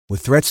With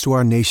threats to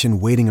our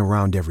nation waiting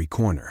around every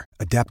corner,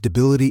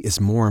 adaptability is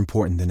more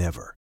important than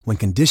ever. When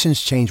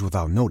conditions change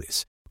without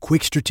notice,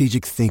 quick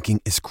strategic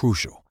thinking is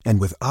crucial.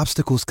 And with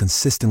obstacles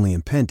consistently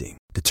impending,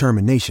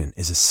 determination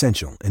is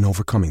essential in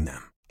overcoming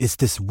them. It's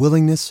this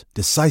willingness,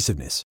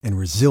 decisiveness, and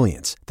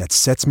resilience that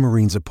sets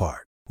Marines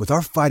apart. With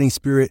our fighting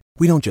spirit,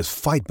 we don't just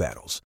fight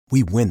battles,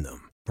 we win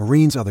them.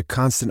 Marines are the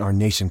constant our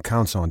nation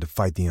counts on to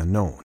fight the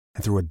unknown.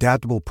 And through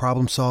adaptable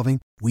problem solving,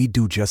 we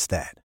do just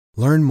that.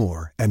 Learn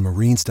more at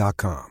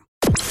marines.com.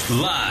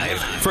 Live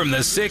from the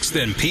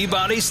 6th and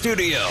Peabody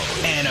Studio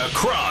and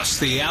across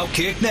the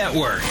Outkick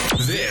Network,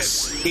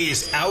 this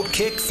is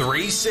Outkick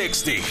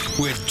 360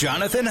 with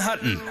Jonathan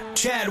Hutton,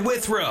 Chad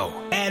Withrow,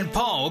 and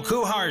Paul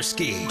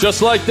Kuharsky.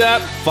 Just like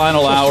that,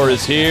 final hour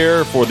is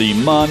here for the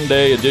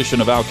Monday edition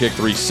of Outkick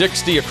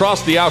 360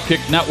 across the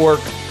Outkick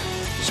Network,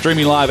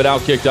 streaming live at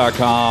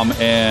Outkick.com,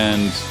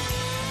 and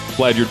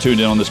glad you're tuned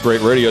in on this great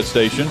radio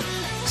station.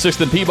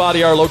 6th and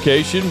Peabody, our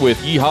location, with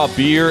Yeehaw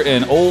Beer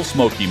and Old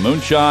Smoky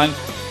Moonshine.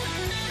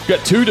 We've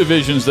got two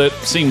divisions that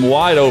seem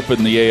wide open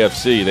in the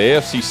AFC, the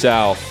AFC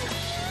South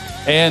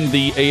and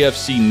the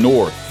AFC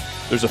North.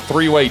 There's a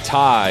three-way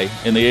tie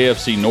in the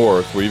AFC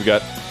North where you've got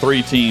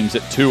three teams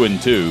at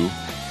 2-2,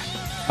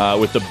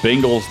 with the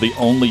Bengals the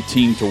only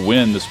team to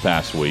win this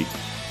past week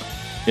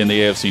in the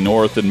AFC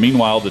North. And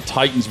meanwhile, the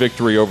Titans'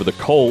 victory over the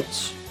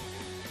Colts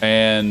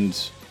and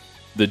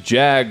the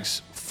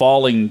Jags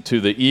falling to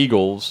the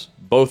Eagles,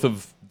 both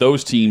of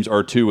those teams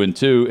are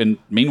 2-2. And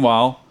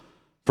meanwhile,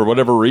 for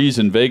whatever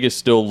reason, Vegas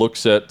still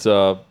looks at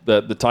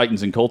the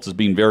Titans and Colts as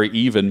being very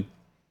even,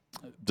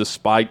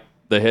 despite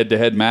the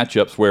head-to-head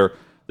matchups where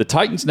the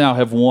Titans now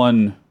have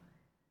won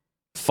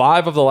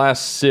 5 of the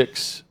last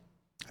 6,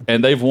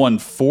 and they've won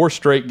 4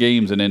 straight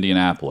games in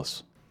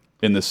Indianapolis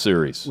in this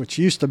series. Which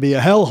used to be a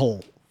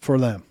hellhole for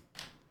them.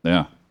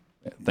 Yeah.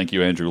 Thank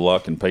you, Andrew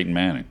Luck and Peyton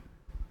Manning.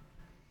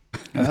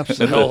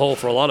 Absolutely. Hellhole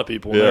for a lot of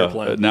people when they were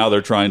playing. Now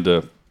they're trying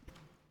to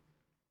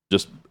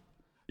just...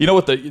 You know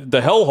what the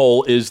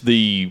hellhole is?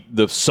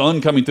 The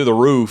sun coming through the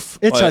roof.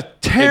 It's a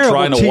terrible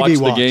trying to TV watch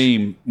the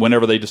game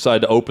whenever they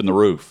decide to open the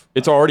roof.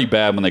 It's already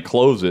bad when they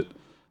close it.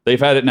 They've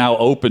had it now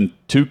open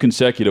 2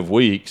 consecutive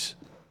weeks.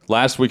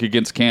 Last week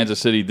against Kansas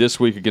City, this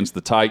week against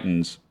the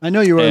Titans. I know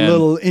you were a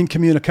little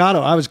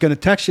incommunicado. I was going to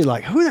text you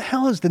like, who the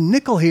hell is the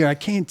nickel here? I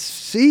can't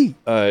see.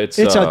 It's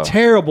a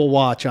terrible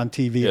watch on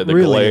TV. Yeah,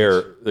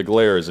 the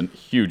glare is a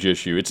huge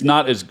issue. It's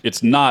not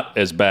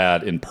as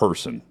bad in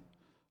person.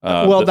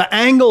 The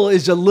angle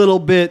is a little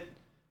bit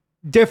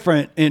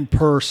different in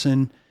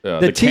person.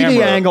 The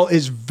TV angle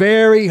is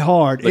very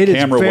hard. It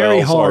is very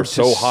hard to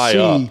see. The camera wells are so high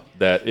up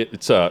that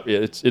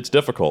it's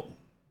difficult.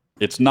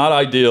 It's not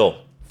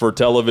ideal for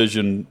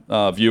television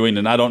viewing,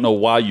 and I don't know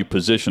why you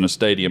position a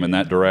stadium in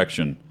that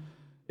direction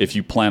if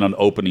you plan on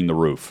opening the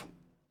roof.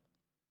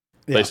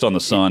 Based on the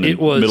sun in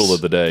the middle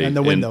of the day and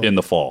in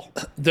the fall.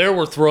 There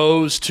were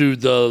throws to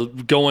the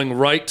going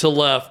right to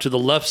left, to the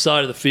left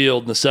side of the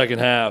field in the second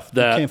half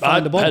that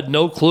I had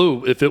no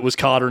clue if it was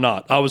caught or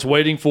not. I was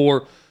waiting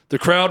for the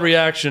crowd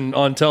reaction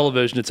on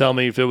television to tell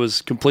me if it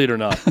was complete or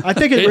not. I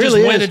think it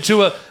really just went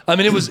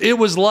into it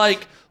was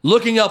like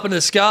looking up in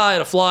the sky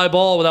at a fly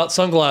ball without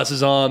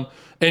sunglasses on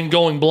and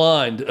going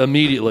blind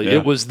immediately. Yeah.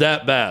 It was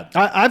that bad.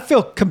 I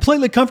feel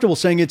completely comfortable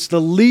saying it's the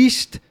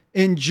least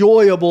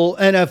enjoyable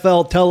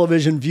NFL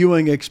television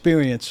viewing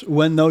experience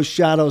when those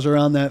shadows are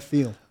on that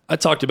field. I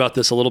talked about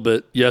this a little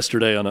bit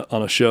yesterday on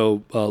a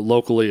show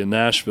locally in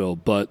Nashville,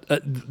 but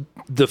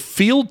the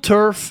field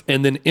turf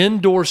and then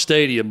indoor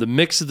stadium, the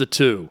mix of the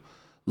two,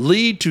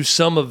 lead to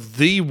some of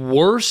the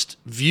worst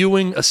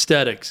viewing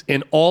aesthetics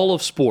in all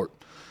of sport.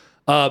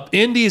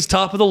 Indy is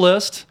top of the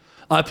list.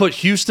 I put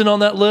Houston on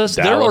that list.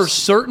 Dallas. There are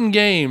certain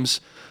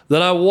games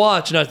that I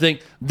watch and I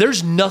think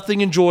there's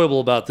nothing enjoyable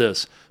about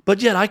this. But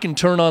yet I can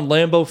turn on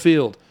Lambeau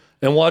Field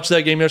and watch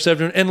that game yesterday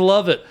afternoon and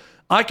love it.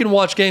 I can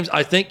watch games.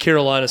 I think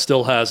Carolina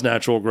still has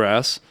natural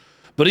grass.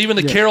 But even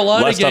the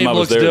Carolina game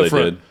looks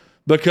different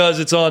because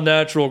it's on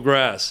natural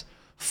grass.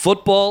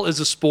 Football is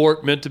a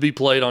sport meant to be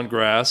played on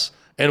grass.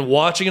 And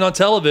watching it on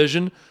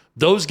television,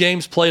 those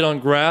games played on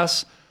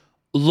grass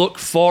look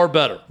far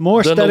better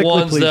than the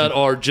ones that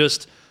are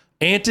just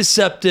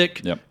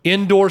antiseptic,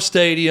 indoor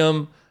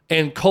stadium,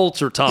 and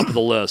Colts are top of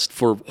the list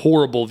for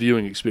horrible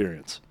viewing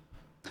experience.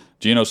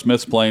 Geno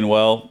Smith's playing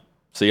well.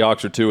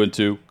 Seahawks are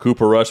 2-2.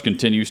 Cooper Rush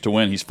continues to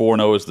win. He's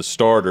 4-0 as the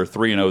starter,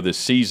 3-0 this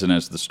season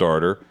as the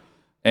starter.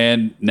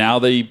 And now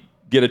they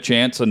get a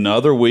chance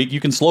another week. You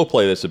can slow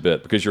play this a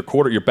bit because your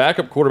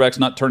backup quarterback's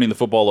not turning the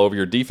football over.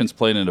 Your defense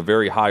playing at a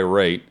very high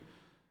rate.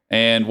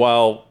 And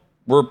while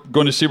we're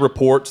going to see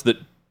reports that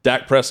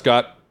Dak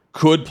Prescott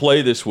could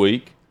play this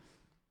week,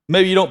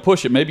 maybe you don't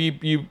push it. Maybe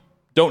you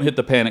don't hit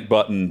the panic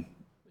button,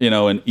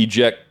 and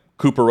eject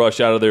Cooper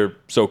Rush out of there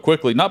so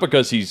quickly. Not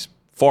because he's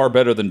far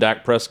better than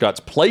Dak Prescott's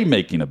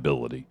playmaking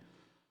ability,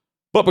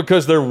 but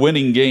because they're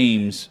winning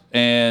games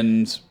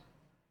and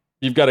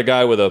you've got a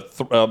guy with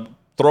a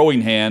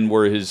throwing hand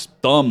where his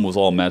thumb was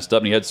all messed up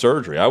and he had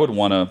surgery. I would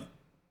want to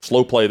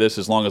slow play this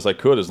as long as I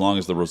could, as long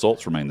as the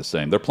results remain the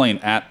same. They're playing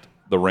at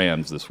the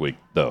Rams this week,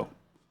 though.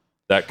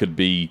 That could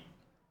be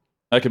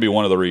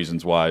one of the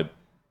reasons why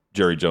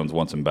Jerry Jones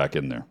wants him back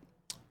in there.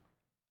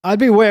 I'd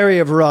be wary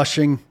of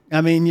rushing. I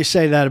mean, you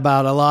say that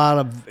about a lot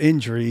of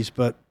injuries,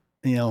 but,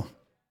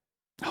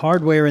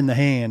 hardware in the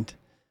hand.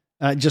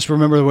 I just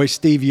remember the way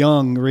Steve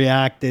Young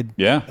reacted.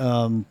 Yeah.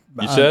 On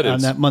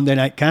that Monday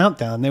Night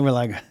Countdown. They were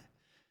like,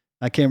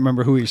 I can't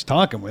remember who he was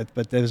talking with,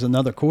 but there was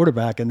another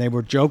quarterback, and they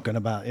were joking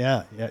about,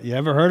 you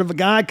ever heard of a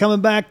guy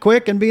coming back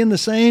quick and being the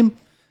same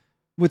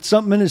with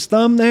something in his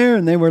thumb there?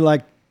 And they were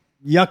like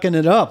yucking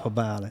it up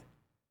about it.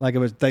 Like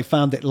they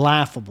found it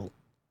laughable.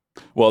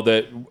 Well,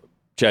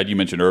 Chad, you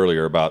mentioned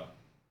earlier about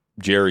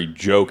Jerry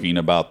joking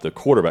about the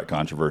quarterback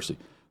controversy.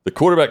 The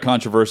quarterback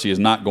controversy is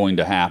not going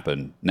to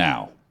happen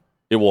now.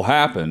 It will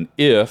happen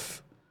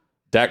if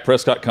Dak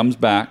Prescott comes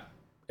back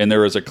and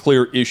there is a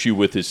clear issue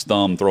with his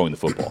thumb throwing the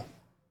football,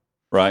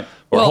 right?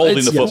 Or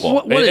holding the football.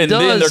 What and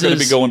then they're going to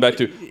be going back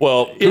to,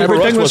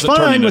 everything was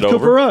fine with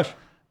Cooper Rush.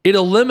 It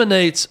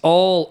eliminates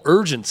all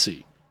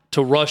urgency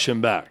to rush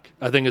him back,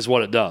 I think is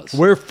what it does.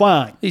 We're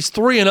fine. He's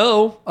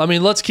 3-0. I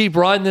mean, let's keep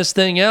riding this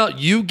thing out.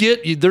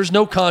 There's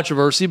no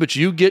controversy, but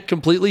you get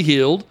completely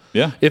healed.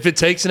 Yeah. If it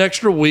takes an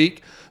extra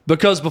week,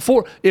 because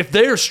if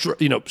they're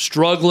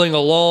struggling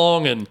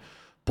along and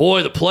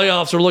boy, the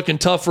playoffs are looking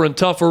tougher and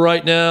tougher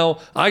right now,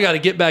 I got to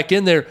get back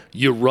in there.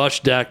 You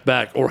rush Dak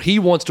back, or he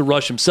wants to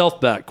rush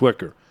himself back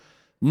quicker.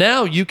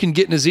 Now you can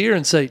get in his ear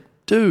and say,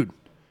 dude,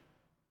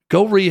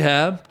 go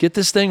rehab, get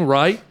this thing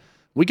right.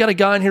 We got a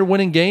guy in here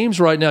winning games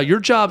right now. Your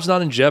job's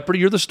not in jeopardy.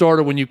 You're the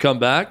starter when you come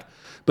back.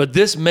 But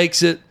this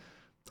makes it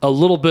a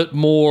little bit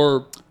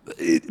more,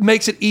 it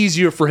makes it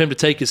easier for him to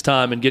take his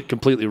time and get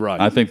completely right.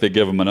 I think they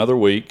give him another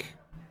week.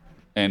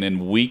 And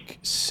in week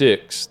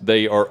 6,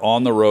 they are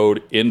on the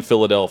road in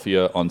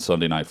Philadelphia on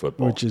Sunday Night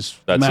Football. That's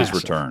massive. His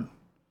return.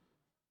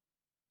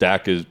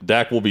 Dak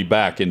will be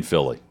back in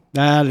Philly.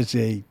 That is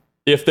a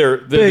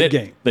big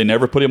game. They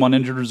never put him on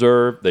injured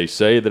reserve. They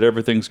say that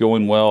everything's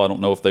going well. I don't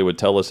know if they would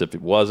tell us if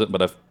it wasn't,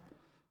 but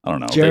I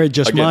don't know. Jerry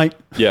might.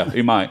 Yeah,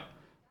 he might.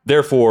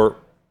 Therefore,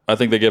 I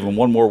think they give him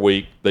one more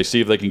week. They see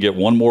if they can get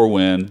one more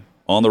win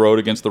on the road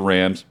against the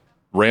Rams.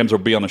 Rams will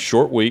be on a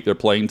short week. They're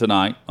playing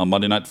tonight on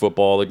Monday Night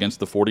Football against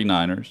the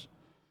 49ers.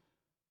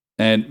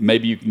 And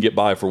maybe you can get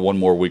by for one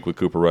more week with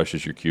Cooper Rush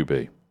as your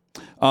QB.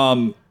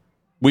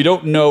 We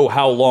don't know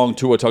how long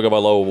Tua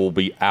Tagovailoa will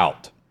be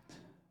out.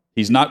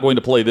 He's not going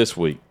to play this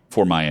week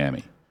for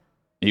Miami.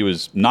 He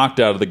was knocked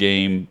out of the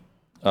game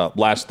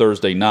last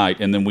Thursday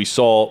night, and then we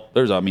saw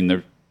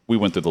we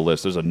went through the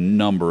list. There's a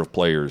number of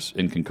players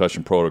in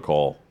concussion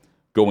protocol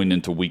going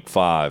into week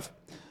 5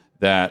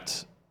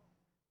 that,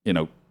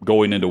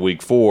 going into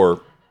week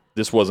 4,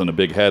 this wasn't a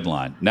big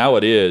headline. Now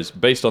it is,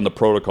 based on the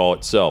protocol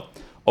itself.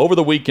 Over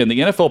the weekend, the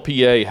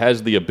NFLPA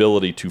has the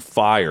ability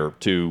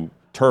to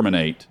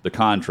terminate the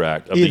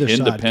contract of the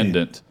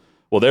independent.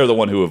 Well, they're the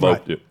one who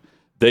evoked it.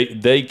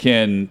 They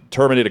can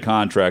terminate a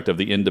contract of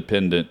the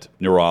independent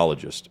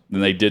neurologist,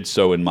 and they did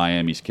so in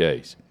Miami's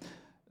case.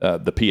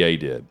 The PA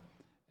did.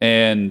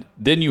 And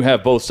then you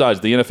have both sides,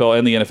 the NFL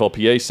and the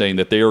NFLPA, saying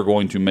that they are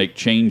going to make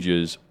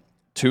changes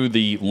to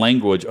the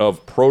language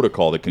of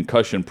protocol, the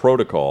concussion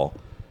protocol,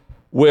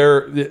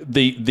 where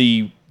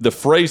the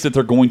phrase that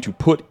they're going to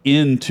put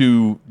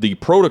into the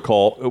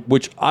protocol,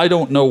 which I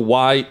don't know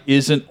why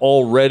isn't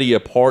already a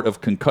part of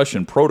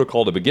concussion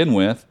protocol to begin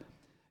with,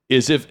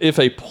 is if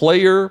a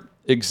player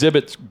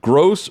exhibits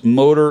gross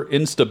motor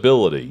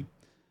instability,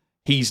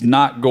 he's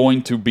not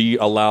going to be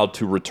allowed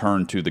to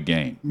return to the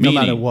game. No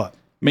matter what.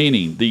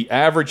 Meaning, the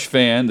average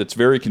fan that's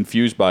very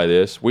confused by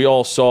this, we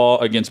all saw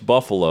against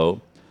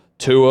Buffalo,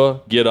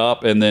 Tua get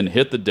up and then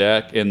hit the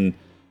deck, and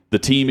the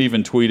team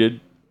even tweeted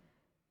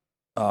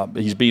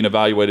he's being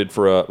evaluated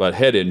for a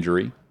head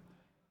injury.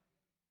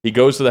 He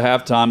goes to the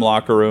halftime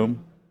locker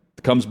room,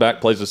 comes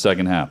back, plays the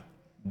second half.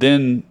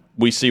 Then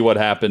we see what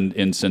happened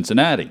in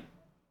Cincinnati.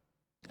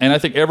 And I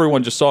think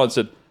everyone just saw it and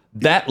said,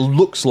 that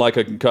looks like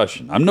a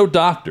concussion. I'm no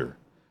doctor.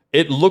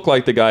 It looked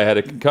like the guy had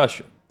a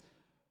concussion.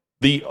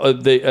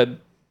 The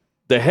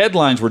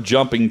headlines were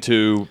jumping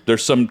to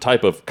there's some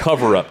type of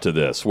cover-up to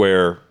this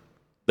where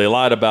they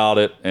lied about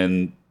it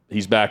and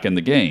he's back in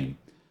the game.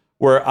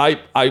 Where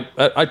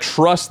I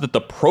trust that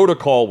the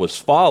protocol was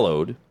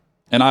followed,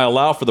 and I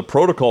allow for the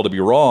protocol to be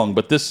wrong,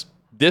 but this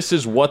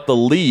is what the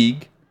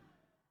league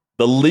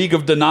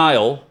of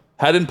denial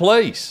had in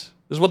place.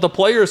 This is what the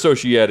Player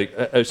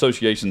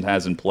Association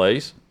has in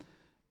place.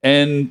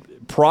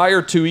 And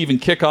prior to even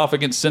kickoff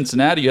against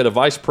Cincinnati, you had a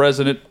vice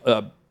president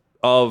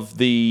of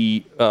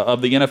the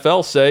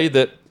NFL say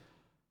that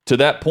to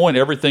that point,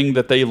 everything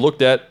that they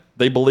looked at,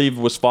 they believed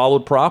was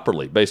followed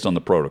properly based on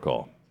the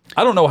protocol.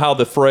 I don't know how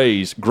the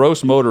phrase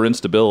gross motor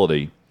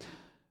instability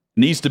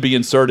needs to be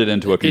inserted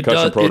into a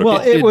concussion protocol.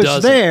 Well, it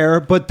was there,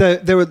 but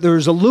there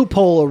was a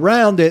loophole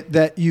around it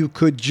that you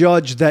could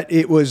judge that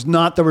it was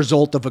not the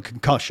result of a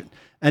concussion.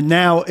 And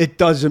now it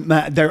doesn't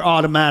matter. They're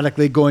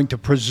automatically going to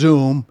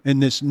presume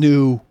in this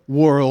new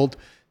world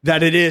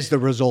that it is the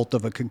result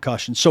of a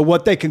concussion. So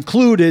what they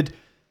concluded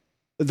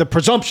the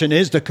presumption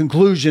is, the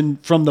conclusion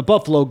from the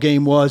Buffalo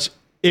game was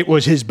it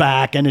was his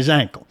back and his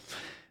ankle.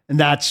 And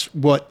that's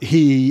what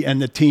he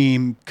and the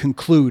team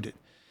concluded.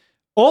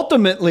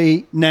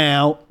 Ultimately,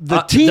 now,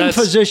 the team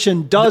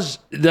physician does...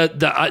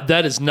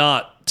 That is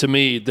not, to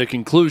me, the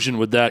conclusion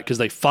with that, because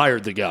they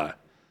fired the guy.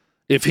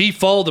 If he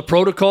followed the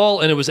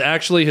protocol and it was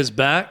actually his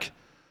back,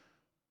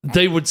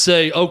 they would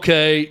say,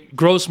 okay,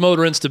 gross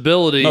motor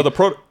instability.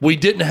 No, we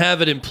didn't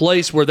have it in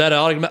place where that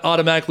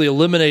automatically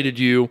eliminated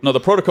you. No, the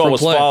protocol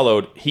was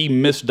followed. He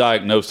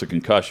misdiagnosed a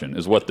concussion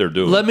is what they're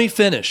doing. Let me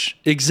finish.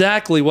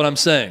 Exactly what I'm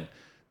saying.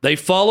 They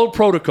followed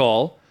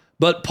protocol,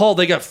 but, Paul,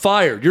 they got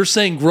fired. You're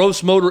saying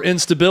gross motor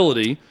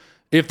instability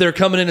if they're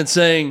coming in and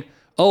saying,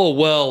 oh,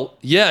 well,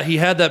 yeah, he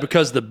had that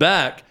because of the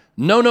back.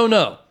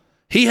 No.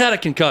 He had a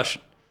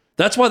concussion.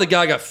 That's why the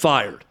guy got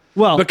fired.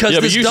 Well, because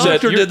this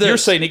doctor did this. You're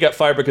saying he got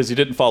fired because he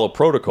didn't follow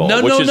protocol.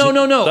 No.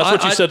 That's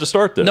what you said to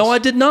start this. No, I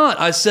did not.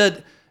 I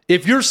said,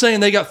 if you're saying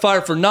they got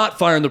fired for not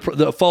following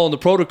the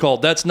protocol,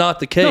 that's not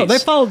the case. No, they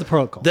followed the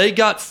protocol. They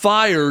got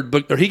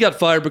fired, or he got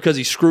fired because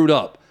he screwed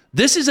up.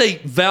 This is a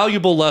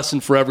valuable lesson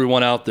for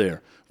everyone out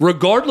there.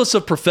 Regardless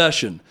of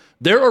profession,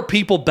 there are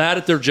people bad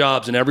at their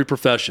jobs in every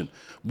profession.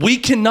 We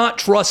cannot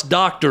trust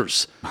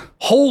doctors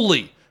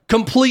wholly,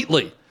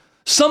 completely.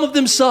 Some of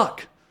them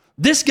suck.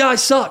 This guy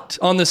sucked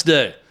on this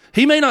day.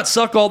 He may not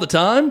suck all the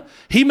time.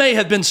 He may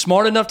have been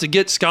smart enough to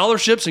get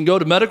scholarships and go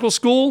to medical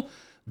school.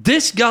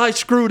 This guy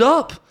screwed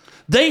up.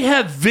 They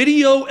have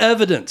video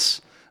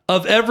evidence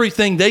of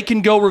everything they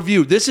can go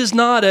review. This is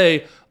not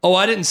I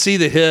didn't see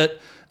the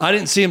hit. I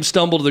didn't see him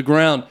stumble to the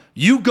ground.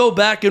 You go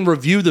back and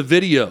review the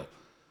video.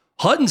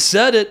 Hutton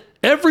said it.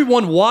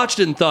 Everyone watched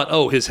it and thought,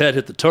 oh, his head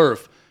hit the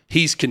turf.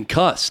 He's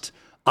concussed.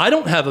 I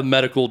don't have a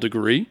medical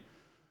degree,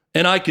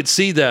 and I could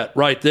see that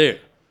right there.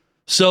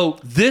 So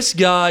this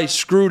guy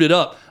screwed it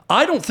up.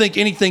 I don't think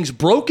anything's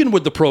broken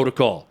with the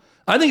protocol.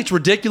 I think it's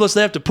ridiculous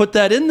they have to put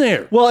that in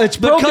there. Well, it's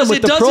broken because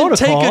with the protocol. Because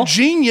protocol. it doesn't take a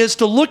genius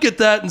to look at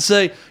that and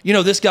say,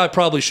 this guy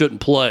probably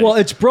shouldn't play. Well,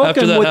 it's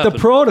broken with the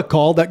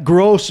protocol that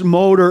gross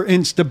motor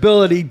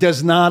instability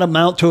does not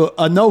amount to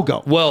a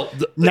no-go. Well,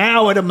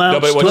 now it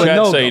amounts to a no-go. What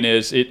Chad's saying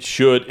is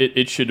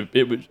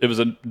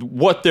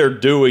what they're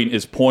doing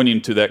is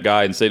pointing to that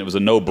guy and saying it was a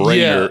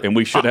no-brainer, and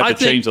we should have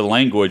to change the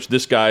language.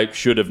 This guy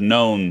should have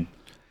known.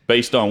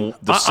 Based on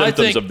the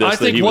symptoms of this, I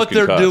think what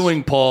concussed. they're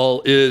doing,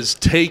 Paul, is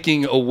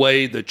taking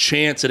away the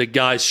chance at a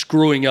guy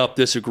screwing up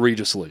this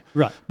egregiously.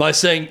 Right. By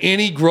saying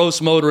any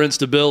gross motor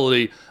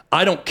instability,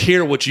 I don't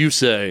care what you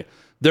say,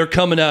 they're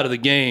coming out of the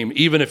game,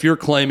 even if you're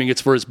claiming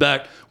it's for his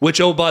back,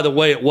 which, oh, by the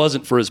way, it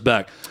wasn't for his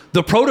back.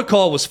 The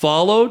protocol was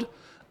followed.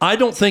 I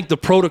don't think the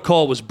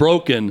protocol was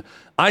broken.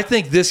 I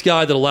think this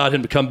guy that allowed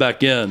him to come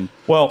back in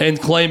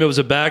and claim it was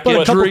a back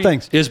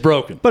injury is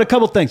broken. But a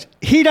couple things.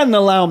 He doesn't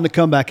allow him to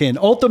come back in.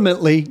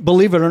 Ultimately,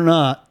 believe it or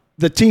not,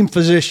 the team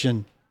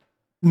physician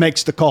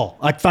makes the call.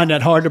 I find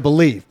that hard to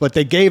believe, but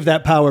they gave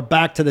that power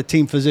back to the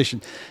team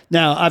physician.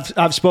 Now,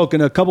 I've spoken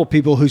to a couple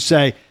people who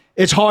say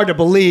it's hard to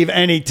believe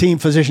any team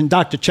physician,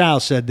 Dr. Chow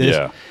said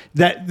this,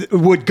 that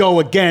would go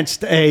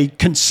against a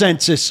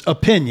consensus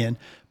opinion.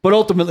 But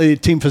ultimately, the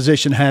team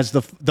physician has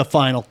the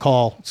final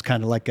call. It's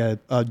kind of like a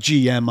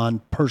GM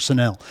on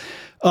personnel.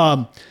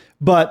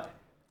 But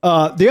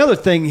the other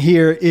thing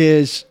here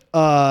is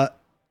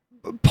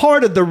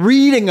part of the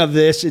reading of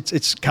this,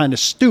 it's kind of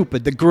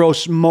stupid. The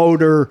gross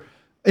motor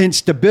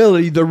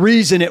instability, the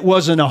reason it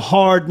wasn't a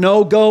hard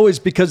no-go is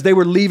because they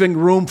were leaving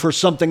room for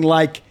something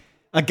like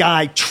a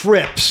guy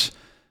trips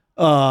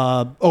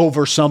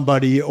over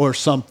somebody or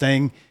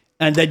something,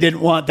 and they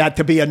didn't want that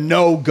to be a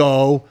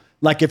no-go.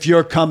 Like if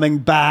you're coming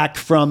back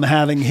from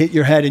having hit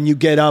your head and you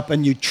get up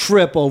and you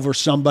trip over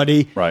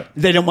somebody, right.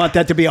 They didn't want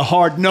that to be a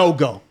hard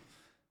no-go.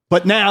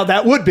 But now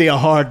that would be a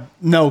hard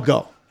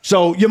no-go.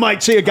 So you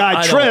might see a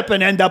guy trip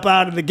and end up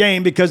out of the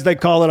game because they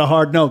call it a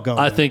hard no-go.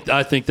 I think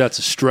that's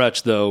a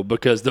stretch, though,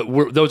 because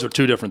those are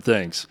two different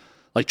things.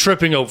 Like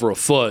tripping over a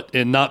foot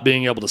and not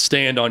being able to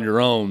stand on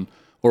your own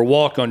or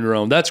walk on your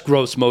own, that's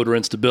gross motor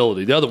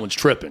instability. The other one's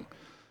tripping.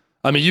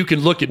 I mean, you can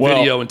look at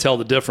video and tell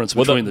the difference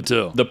between the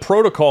two. The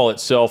protocol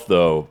itself,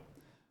 though,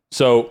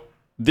 so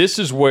this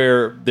is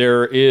where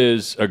there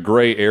is a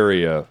gray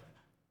area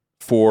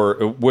for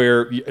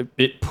where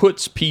it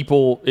puts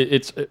people.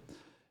 It's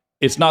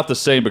not the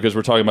same because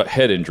we're talking about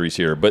head injuries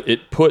here, but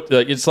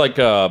it's like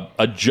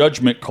a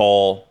judgment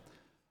call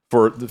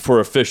for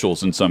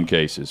officials in some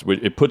cases.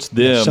 It puts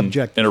them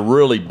in a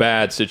really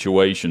bad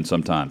situation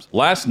sometimes.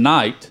 Last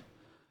night,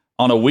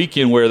 on a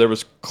weekend where there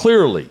was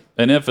clearly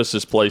an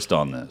emphasis placed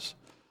on this,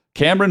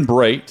 Cameron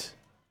Brate,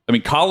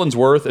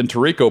 Collinsworth and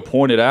Tirico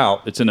pointed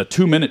out it's in a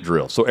 2-minute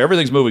drill, so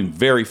everything's moving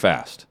very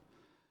fast.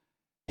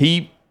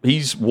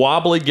 He's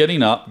wobbly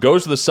getting up,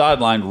 goes to the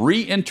sideline,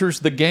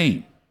 re-enters the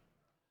game.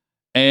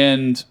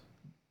 And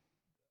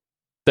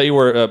there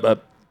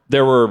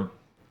were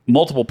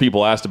multiple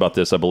people asked about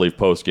this, I believe,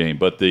 post-game,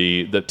 but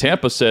the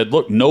Tampa said,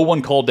 look, no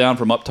one called down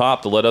from up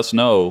top to let us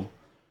know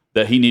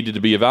that he needed to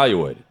be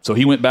evaluated. So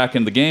he went back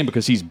in the game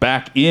because he's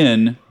back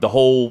in the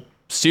whole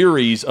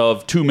series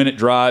of 2-minute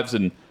drives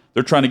and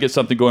They're trying to get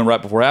something going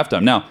right before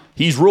halftime. Now,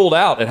 he's ruled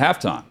out at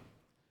halftime.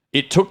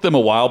 It took them a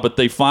while, but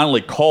they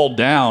finally called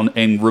down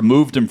and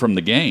removed him from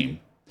the game.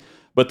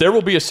 But there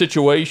will be a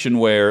situation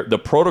where the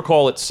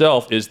protocol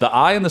itself is the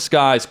eye in the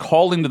skies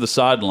calling to the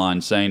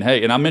sideline saying,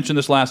 hey, and I mentioned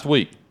this last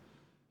week,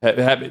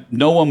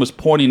 no one was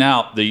pointing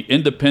out the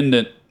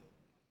independent,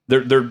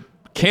 there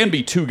can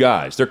be two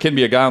guys. There can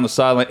be a guy on the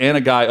sideline and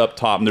a guy up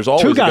top, and there's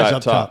always two a guy guys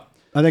up top.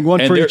 I think one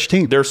for each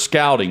team. They're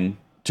scouting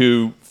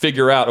to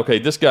figure out, okay,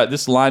 this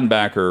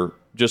linebacker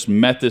just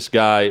met this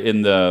guy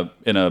in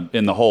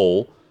the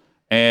hole,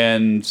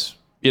 and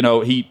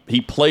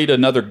he played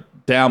another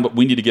down, but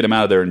we need to get him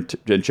out of there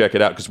and check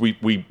it out because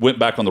we went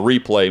back on the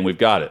replay and we've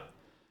got it.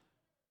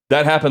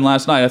 That happened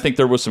last night. I think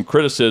there was some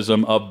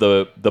criticism of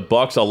the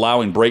Bucs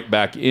allowing break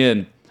back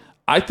in.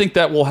 I think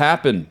that will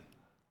happen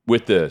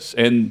with this,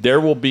 and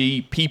there will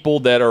be people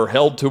that are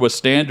held to a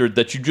standard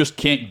that you just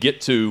can't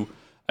get to.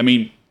 I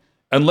mean,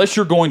 unless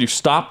you're going to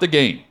stop the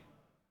game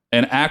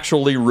and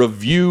actually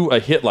review a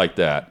hit like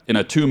that in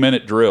a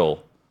 2-minute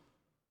drill,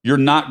 you're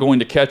not going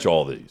to catch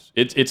all these.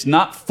 It's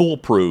not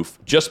foolproof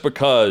just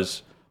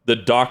because the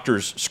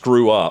doctors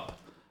screw up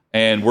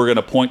and we're going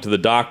to point to the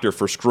doctor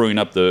for screwing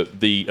up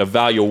the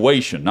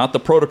evaluation, not the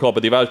protocol,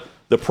 but the evaluation.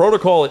 The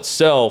protocol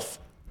itself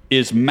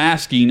is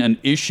masking an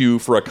issue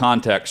for a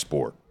contact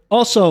sport.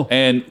 Also,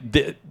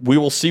 and we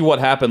will see what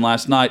happened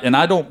last night, and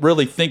I don't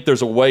really think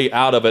there's a way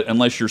out of it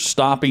unless you're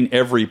stopping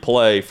every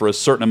play for a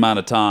certain amount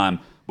of time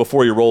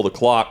before you roll the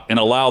clock and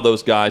allow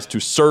those guys to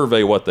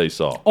survey what they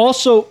saw.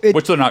 Also,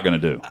 which they're not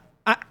going to do.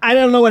 I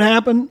don't know what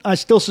happened. I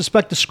still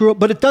suspect a screw-up,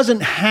 but it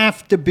doesn't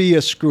have to be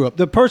a screw-up.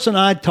 The person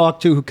I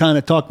talked to who kind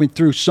of talked me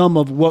through some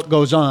of what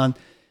goes on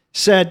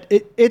said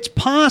it's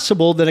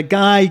possible that a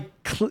guy,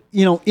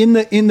 in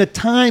the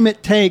time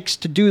it takes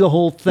to do the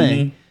whole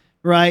thing,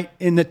 right,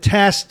 in the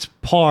test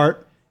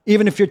part,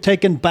 even if you're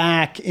taken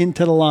back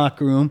into the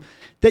locker room,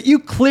 that you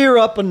clear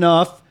up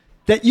enough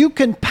that you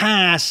can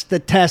pass the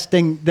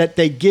testing that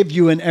they give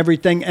you and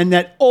everything, and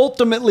that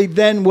ultimately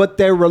then what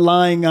they're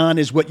relying on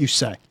is what you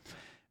say.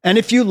 And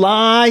if you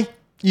lie,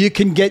 you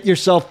can get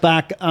yourself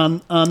back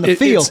on the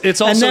field. It's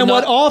also and then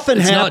what often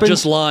happens... It's not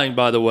just lying,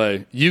 by the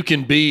way. You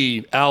can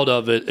be out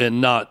of it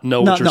and not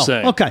know what you're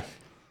saying. Okay.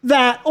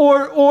 That,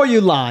 or you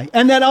lie.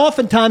 And then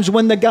oftentimes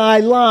when the guy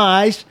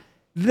lies,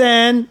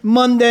 then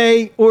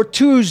Monday or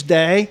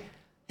Tuesday,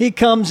 he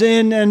comes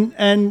in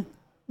and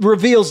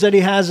reveals that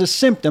he has a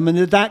symptom, and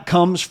that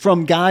comes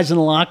from guys in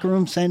the locker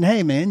room saying,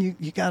 hey, man,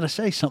 you got to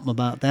say something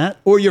about that.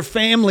 Or your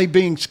family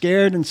being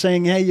scared and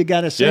saying, hey, you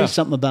got to say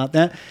something about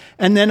that.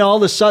 And then all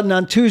of a sudden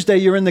on Tuesday,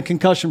 you're in the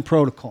concussion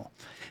protocol.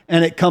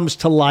 And it comes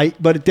to light,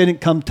 but it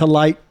didn't come to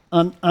light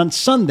on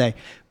Sunday.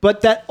 But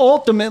that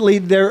ultimately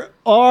there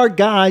are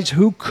guys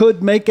who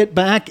could make it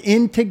back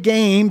into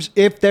games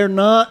if they're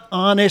not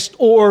honest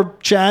or,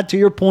 Chad, to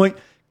your point,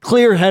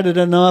 clear-headed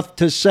enough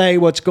to say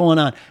what's going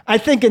on. I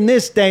think in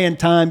this day and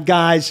time,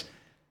 guys,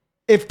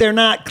 if they're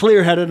not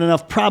clear-headed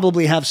enough,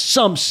 probably have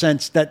some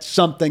sense that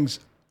something's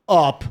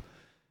up.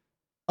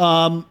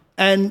 And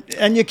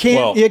you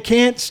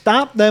can't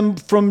stop them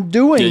from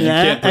doing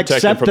that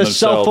except the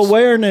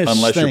self-awareness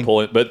unless thing. You're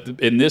pulling. But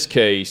in this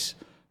case,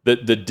 the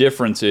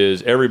difference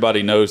is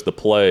everybody knows the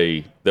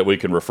play that we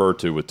can refer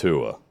to with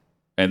Tua.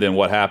 And then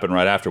what happened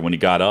right after when he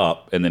got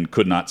up and then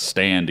could not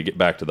stand to get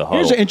back to the huddle.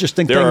 Here's an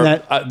interesting thing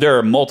there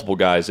are multiple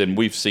guys, and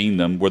we've seen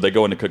them, where they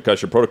go into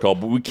concussion protocol,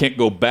 but we can't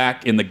go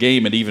back in the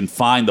game and even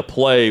find the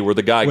play where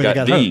the guy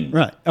got dinged.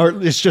 Right.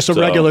 Or it's just a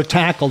regular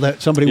tackle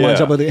that somebody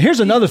winds up with. Here's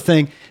another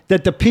thing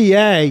that the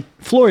PA,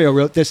 Florio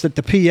wrote this, that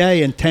the PA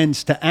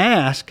intends to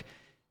ask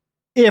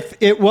if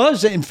it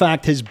was, in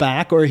fact, his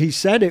back, or he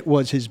said it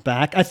was his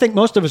back. I think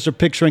most of us are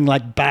picturing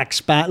like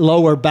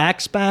lower back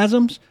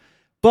spasms.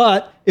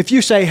 But if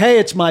you say, hey,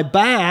 it's my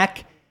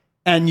back,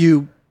 and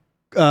you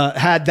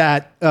had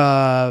that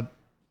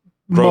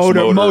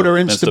motor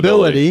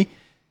instability,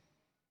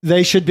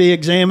 they should be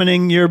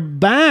examining your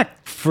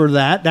back for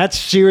that. That's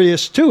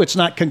serious, too. It's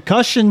not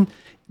concussion,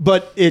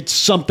 but it's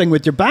something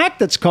with your back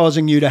that's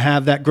causing you to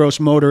have that gross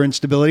motor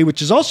instability,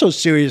 which is also a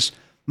serious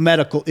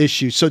medical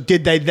issue. So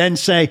did they then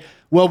say,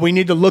 well, we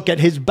need to look at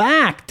his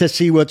back to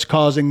see what's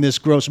causing this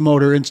gross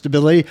motor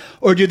instability?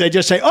 Or do they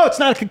just say, oh, it's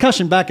not a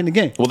concussion, back in the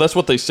game? Well, that's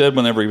what they said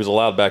whenever he was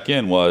allowed back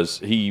in, was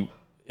he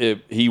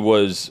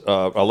was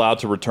allowed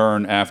to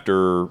return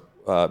after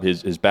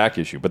his back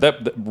issue.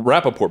 But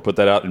Rappaport put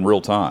that out in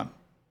real time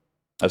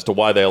as to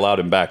why they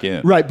allowed him back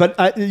in. Right,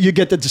 but you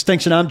get the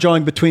distinction I'm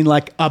drawing between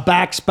like a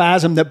back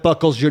spasm that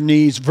buckles your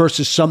knees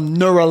versus some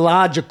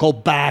neurological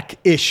back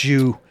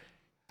issue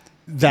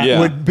that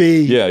would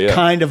be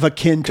kind of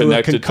akin to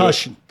a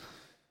concussion.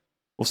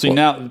 Well, see,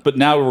 now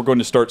we're going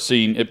to start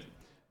seeing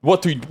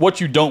what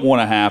you don't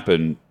want to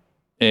happen,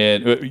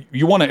 and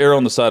you want to err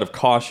on the side of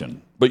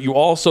caution, but you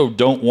also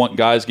don't want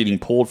guys getting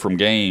pulled from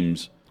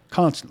games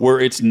constantly where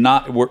it's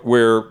not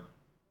where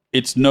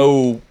it's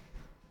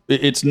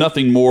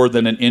nothing more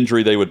than an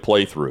injury they would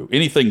play through,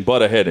 anything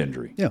but a head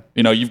injury. Yeah,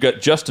 you've got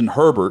Justin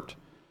Herbert,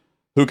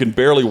 who can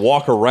barely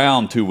walk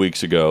around 2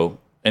 weeks ago,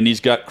 and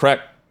he's got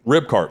cracked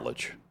rib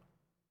cartilage.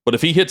 But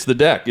if he hits the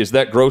deck, is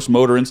that gross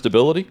motor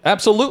instability?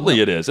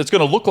 Absolutely it is. It's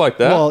going to look like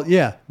that. Well,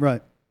 yeah,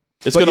 right.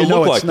 It's going to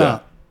look like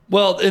that.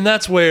 Well, and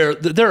that's where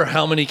there are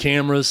how many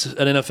cameras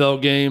at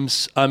NFL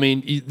games? I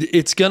mean,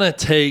 it's going to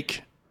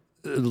take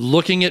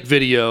looking at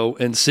video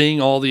and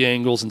seeing all the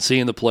angles and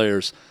seeing the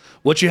players.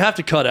 What you have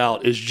to cut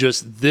out is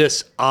just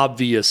this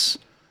obvious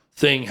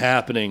thing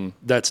happening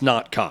that's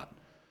not caught.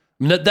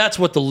 I mean, that's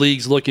what the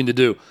league's looking to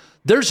do.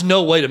 There's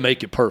no way to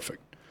make it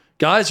perfect.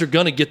 Guys are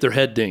going to get their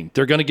head dinged.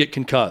 They're going to get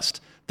concussed.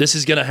 This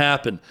is going to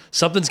happen.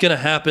 Something's going to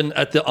happen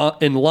at the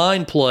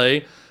in-line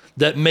play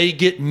that may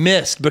get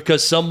missed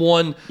because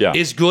someone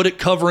is good at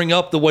covering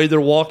up the way they're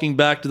walking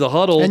back to the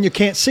huddle. And you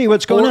can't see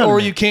what's going on.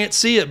 Or you can't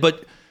see it.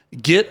 But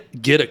get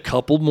a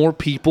couple more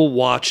people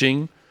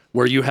watching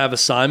where you have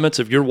assignments.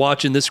 If you're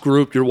watching this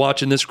group, you're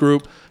watching this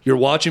group, you're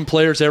watching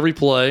players every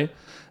play.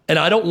 And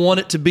I don't want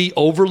it to be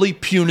overly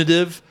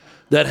punitive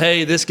that,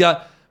 hey, this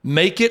guy,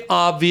 make it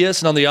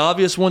obvious. And on the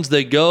obvious ones,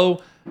 they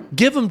go.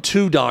 Give them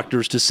 2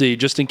 doctors to see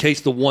just in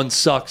case the one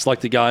sucks like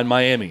the guy in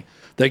Miami.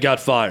 They got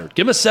fired.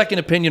 Give them a second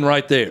opinion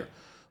right there.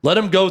 Let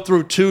them go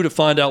through 2 to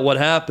find out what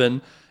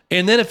happened.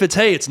 And then if it's,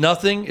 hey, it's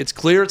nothing, it's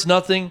clear it's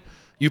nothing,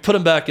 you put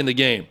them back in the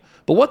game.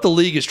 But what the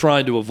league is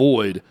trying to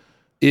avoid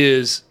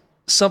is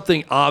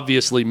something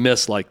obviously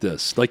missed like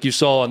this. Like you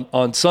saw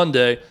on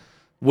Sunday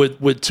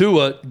with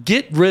Tua,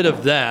 get rid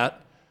of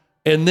that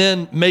and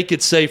then make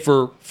it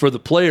safer for the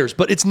players.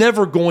 But it's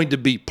never going to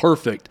be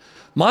perfect.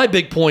 My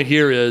big point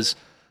here is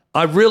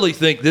I really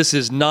think this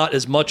is not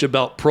as much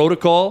about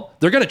protocol.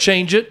 They're going to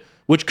change it,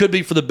 which could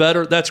be for the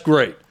better. That's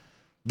great.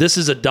 This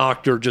is a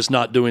doctor just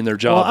not doing their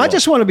job. Well, I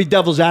just want to be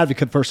devil's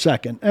advocate for a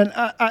second. And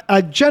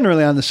I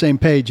generally on the same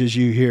page as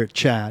you here,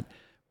 Chad.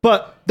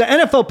 But the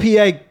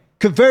NFLPA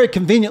could very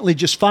conveniently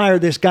just fire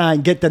this guy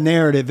and get the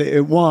narrative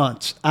it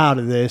wants out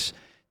of this,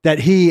 that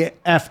he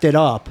effed it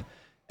up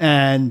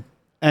and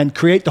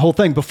create the whole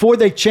thing before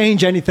they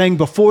change anything,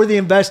 before the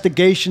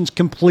investigation's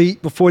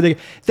complete, before they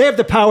have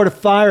the power to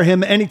fire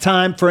him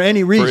anytime for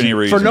any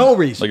reason. For no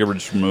reason. Like ever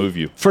just remove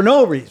you. For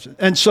no reason.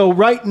 And so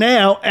right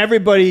now,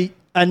 everybody,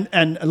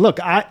 and look,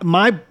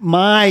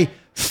 my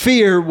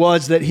fear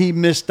was that he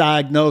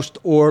misdiagnosed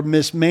or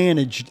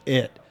mismanaged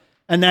it.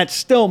 And that's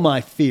still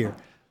my fear.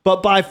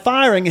 But by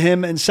firing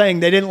him and saying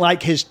they didn't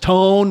like his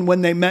tone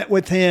when they met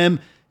with him,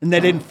 and they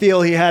didn't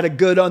feel he had a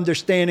good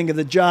understanding of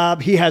the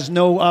job. He has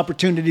no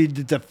opportunity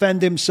to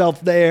defend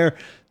himself there.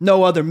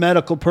 No other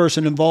medical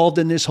person involved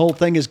in this whole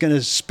thing is going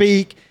to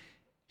speak.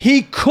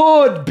 He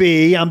could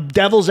be, I'm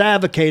devil's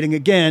advocating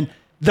again,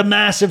 the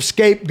massive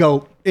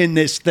scapegoat in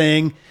this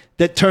thing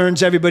that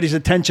turns everybody's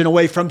attention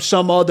away from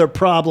some other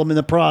problem in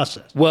the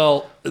process.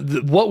 Well,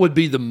 what would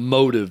be the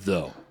motive,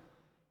 though?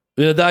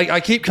 You know, I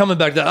keep coming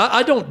back to that.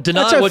 I don't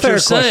deny what you're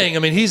saying. I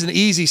mean, he's an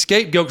easy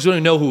scapegoat because we don't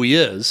even know who he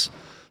is.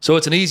 So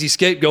it's an easy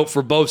scapegoat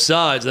for both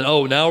sides. And,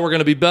 now we're going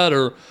to be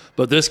better,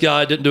 but this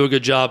guy didn't do a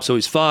good job, so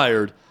he's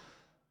fired.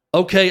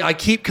 Okay, I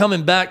keep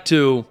coming back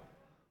to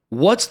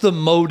what's the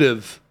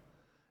motive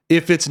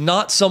if it's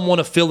not someone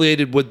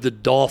affiliated with the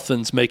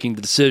Dolphins making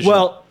the decision?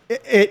 Well,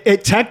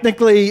 it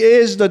technically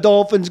is the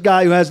Dolphins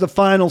guy who has the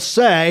final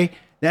say.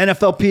 The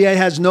NFLPA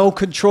has no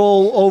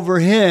control over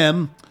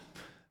him.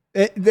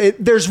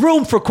 There's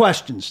room for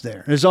questions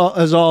there, is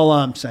all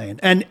I'm saying.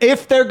 And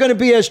if they're going to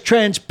be as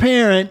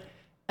transparent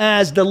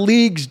as the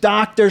league's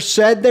doctor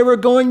said they were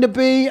going to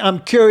be, I'm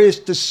curious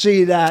to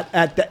see that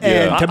at the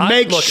end to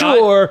make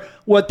sure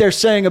what they're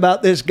saying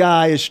about this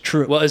guy is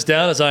true. Well, as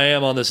down as I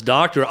am on this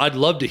doctor, I'd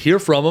love to hear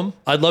from him.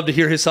 I'd love to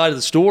hear his side of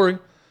the story.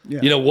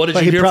 Yeah. What did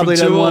you hear from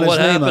Tua? What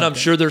happened? I'm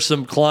sure there's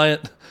some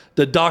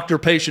the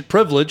doctor-patient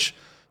privilege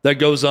that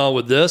goes on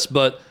with this,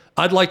 but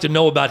I'd like to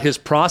know about his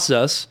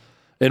process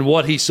and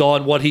what he saw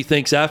and what he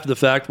thinks after the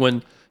fact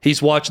when he's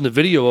watching the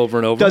video over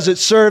and over. Does it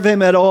serve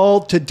him at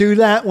all to do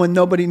that when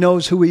nobody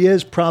knows who he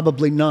is?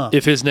 Probably not.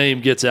 If his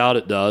name gets out,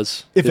 it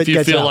does. If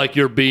you feel like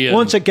you're being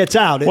once it gets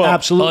out, it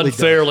absolutely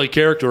unfairly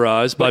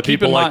characterized by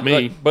people like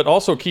me. But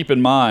also keep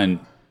in mind,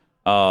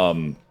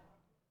 the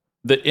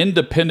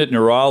independent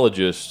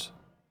neurologist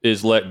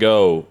is let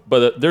go,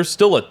 but there's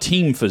still a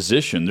team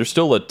physician. There's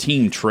still a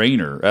team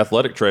trainer,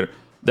 athletic trainer,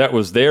 that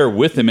was there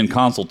with him in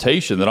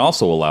consultation that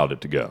also allowed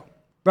it to go.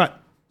 Right.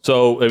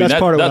 So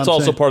that's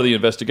also part of the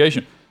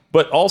investigation.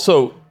 But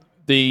also,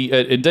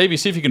 and Davey,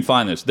 see if you can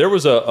find this. There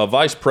was a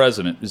vice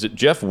president. Is it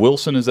Jeff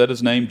Wilson? Is that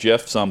his name?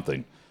 Jeff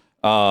something.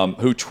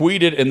 Who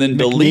tweeted and then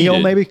deleted.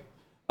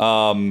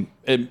 McNeil,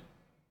 maybe?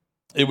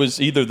 It was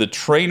either the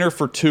trainer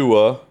for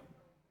Tua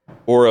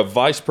or a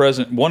vice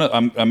president.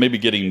 I'm maybe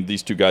getting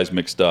these two guys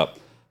mixed up.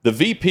 The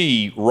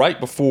VP, right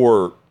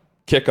before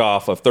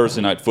kickoff of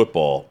Thursday Night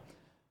Football,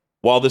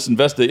 while the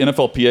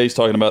NFLPA is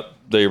talking about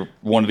they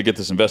wanted to get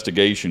this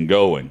investigation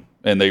going,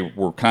 and they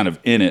were kind of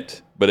in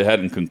it, but it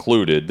hadn't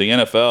concluded. The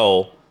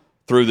NFL,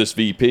 through this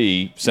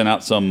VP, sent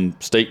out some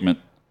statement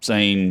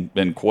saying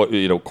and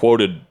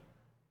quoted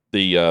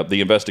the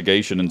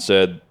investigation and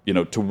said,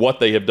 to what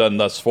they have done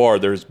thus far,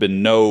 there's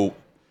been no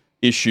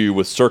issue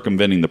with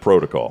circumventing the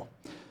protocol.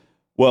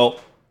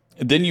 Well,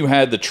 then you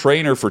had the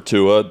trainer for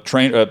Tua,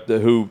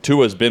 who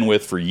Tua's been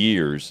with for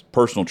years,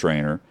 personal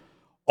trainer,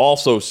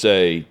 also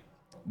say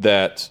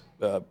that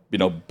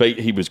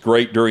he was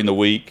great during the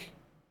week,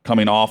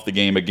 coming off the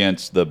game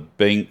against the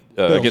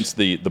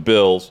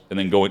Bills, and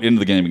then going into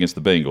the game against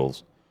the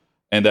Bengals,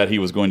 and that he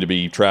was going to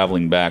be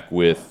traveling back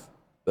with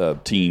the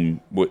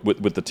team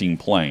with the team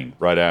plane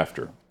right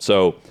after.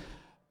 So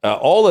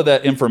all of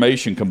that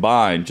information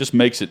combined just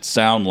makes it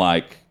sound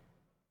like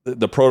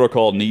the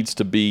protocol needs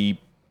to be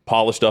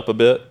polished up a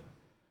bit.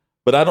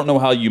 But I don't know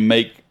how you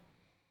make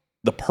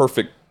the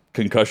perfect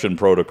concussion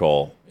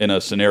protocol in a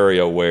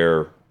scenario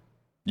where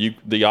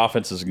the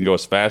offenses can go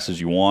as fast as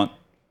you want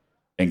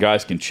and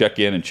guys can check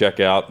in and check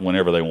out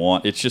whenever they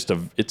want. It's just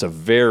it's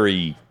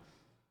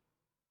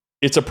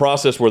a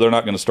process where they're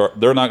not going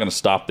to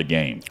stop the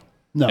game.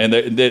 No. And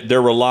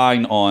they're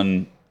relying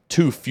on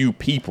too few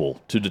people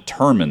to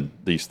determine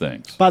these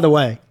things. By the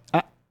way,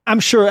 I'm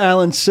sure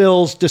Alan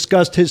Sills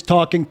discussed his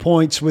talking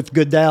points with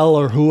Goodell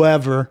or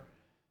whoever,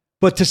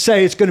 but to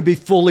say it's going to be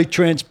fully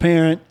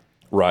transparent,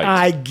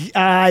 right?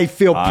 I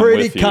feel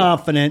pretty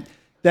confident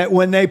that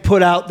when they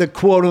put out the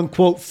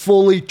quote-unquote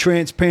fully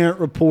transparent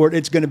report,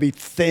 it's going to be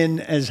thin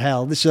as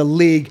hell. This is a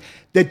league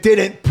that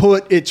didn't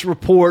put its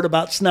report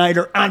about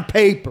Snyder on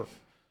paper.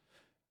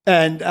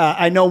 And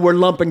I know we're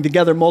lumping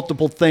together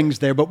multiple things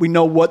there, but we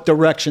know what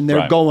direction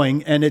they're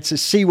going, and it's a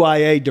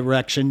CYA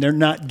direction. They're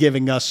not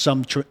giving us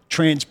some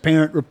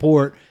transparent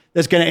report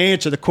that's going to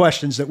answer the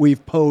questions that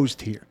we've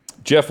posed here.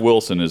 Jeff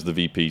Wilson is the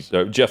VP.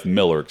 Jeff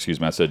Miller,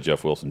 excuse me. I said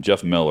Jeff Wilson.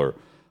 Jeff Miller.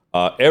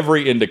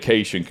 Every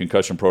indication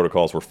concussion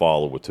protocols were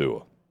followed with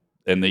Tua.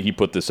 And he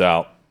put this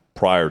out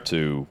prior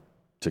to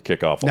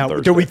kickoff on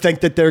Thursday. Do we think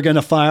that they're going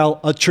to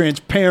file a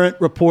transparent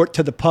report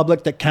to the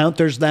public that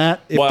counters that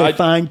if they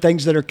find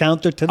things that are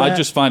counter to that? I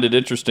just find it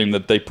interesting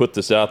that they put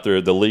this out there,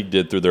 the league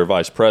did through their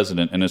vice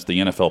president, and it's the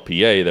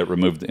NFLPA that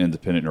removed the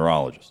independent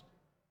neurologist.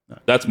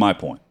 That's my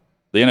point.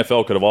 The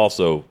NFL could have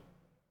also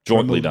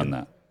jointly done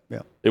that.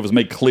 Yeah. It was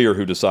made clear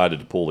who decided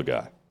to pull the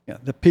guy. Yeah,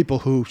 the people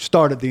who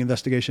started the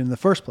investigation in the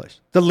first place.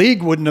 The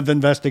league wouldn't have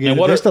investigated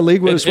this. The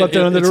league would have swept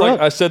it under the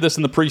rug. I said this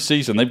in the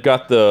preseason. They've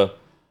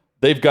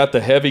got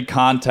the heavy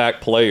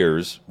contact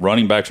players,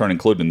 running backs aren't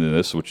included in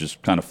this, which is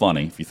kind of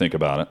funny if you think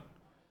about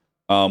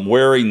it,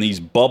 wearing these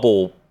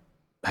bubble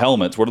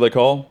helmets. What are they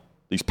called?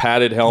 These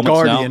padded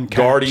helmets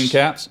Guardian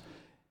caps.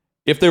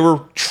 If they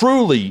were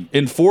truly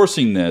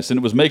enforcing this and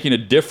it was making a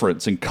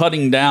difference and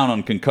cutting down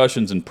on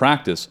concussions in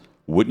practice,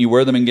 wouldn't you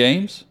wear them in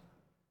games?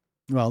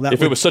 Well,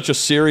 if it was such a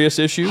serious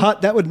issue,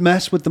 that would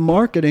mess with the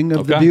marketing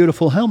of the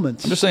beautiful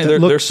helmets. I'm just saying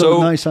they're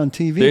so nice on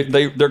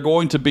TV. They're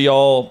going to be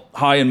all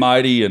high and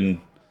mighty and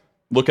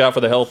look out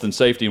for the health and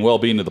safety and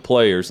well-being of the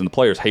players, and the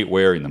players hate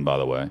wearing them, by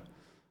the way.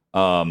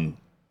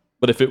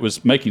 But if it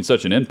was making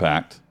such an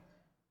impact,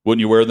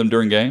 wouldn't you wear them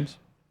during games?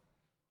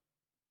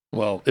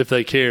 Well, if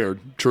they cared,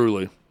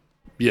 truly,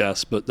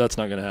 yes, but that's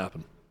not going to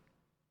happen.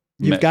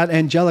 You've got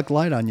angelic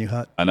light on you,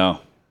 Hut. I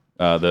know.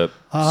 The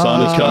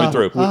sun is coming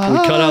through. We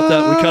cut out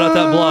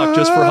that block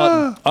just for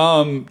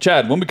Hutton.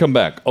 Chad, when we come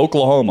back,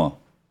 Oklahoma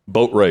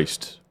boat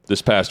raced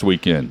this past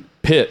weekend.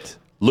 Pitt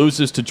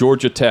loses to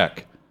Georgia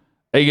Tech.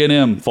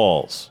 A&M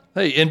falls.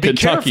 Hey, and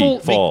Kentucky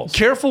falls. Be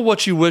careful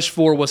what you wish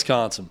for,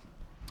 Wisconsin.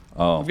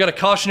 Oh. I've got a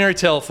cautionary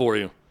tale for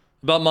you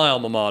about my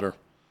alma mater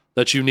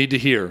that you need to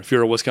hear if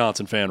you're a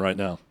Wisconsin fan right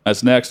now.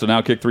 That's next on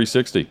Outkick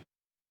 360.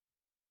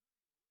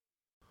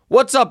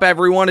 What's up,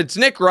 everyone? It's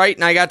Nick Wright,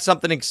 and I got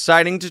something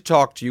exciting to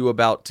talk to you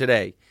about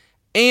today.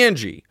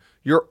 Angie,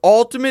 your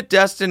ultimate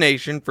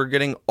destination for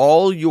getting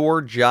all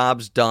your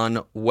jobs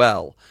done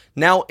well.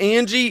 Now,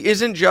 Angie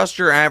isn't just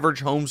your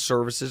average home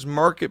services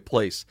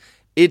marketplace.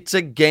 It's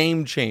a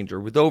game changer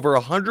with over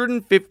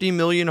 150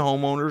 million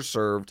homeowners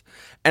served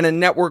and a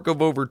network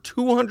of over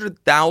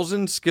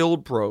 200,000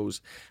 skilled pros.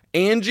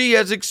 Angie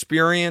has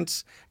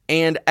experience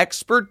and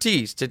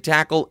expertise to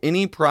tackle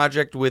any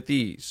project with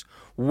ease.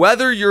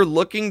 Whether you're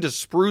looking to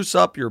spruce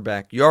up your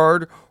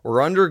backyard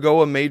or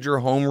undergo a major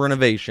home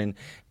renovation,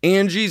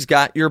 Angie's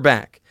got your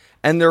back.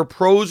 And their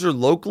pros are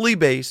locally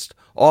based,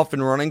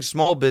 often running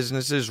small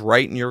businesses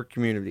right in your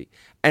community.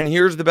 And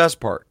here's the best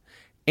part.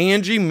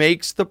 Angie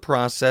makes the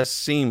process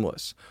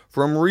seamless.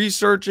 From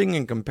researching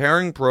and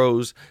comparing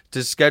pros to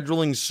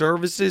scheduling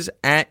services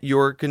at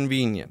your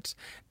convenience.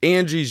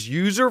 Angie's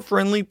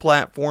user-friendly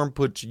platform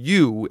puts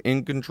you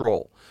in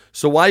control.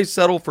 So why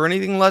settle for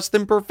anything less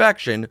than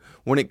perfection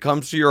when it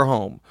comes to your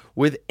home?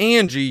 With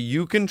Angie,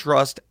 you can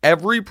trust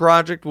every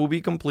project will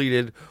be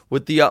completed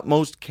with the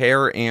utmost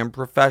care and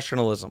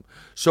professionalism.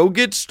 So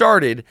get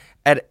started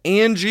at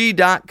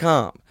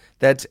Angie.com.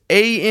 That's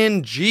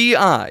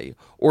ANGI,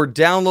 or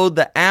download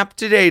the app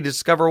today to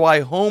discover why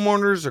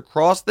homeowners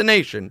across the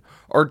nation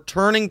are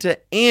turning to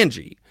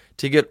Angie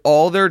to get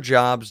all their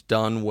jobs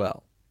done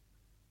well.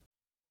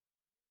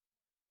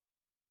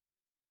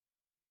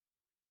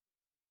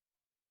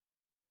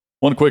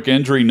 One quick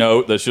injury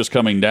note that's just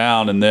coming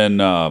down, and then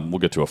we'll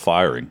get to a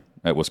firing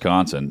at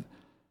Wisconsin.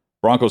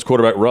 Broncos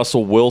quarterback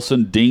Russell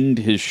Wilson dinged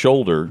his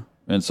shoulder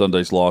in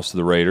Sunday's loss to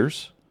the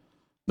Raiders.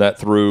 that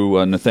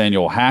through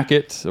Nathaniel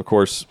Hackett. Of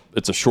course,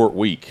 it's a short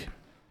week.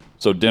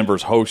 So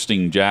Denver's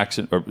hosting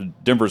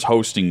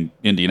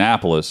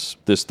Indianapolis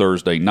this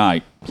Thursday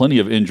night. Plenty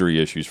of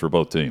injury issues for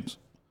both teams.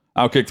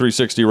 Outkick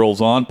 360 rolls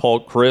on.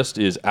 Paul Chryst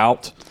is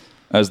out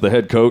as the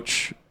head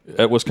coach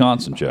at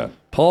Wisconsin, Chad.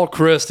 Paul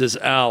Chryst is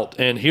out,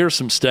 and here's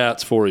some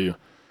stats for you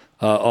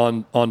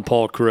on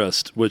Paul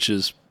Chryst, which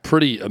is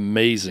pretty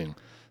amazing.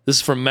 This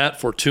is from Matt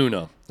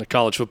Fortuna, a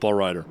college football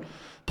writer.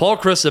 Paul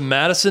Chryst, a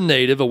Madison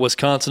native, a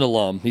Wisconsin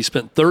alum. He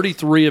spent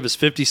 33 of his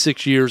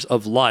 56 years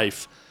of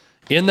life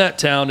in that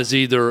town as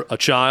either a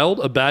child,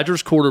 a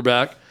Badgers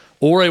quarterback,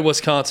 or a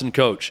Wisconsin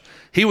coach.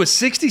 He was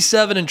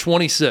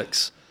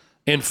 67-26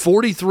 and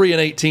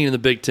 43-18 in the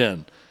Big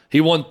Ten.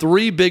 He won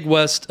 3 Big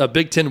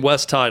Ten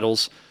West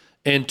titles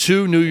and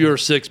 2 New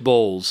Year's Six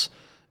bowls,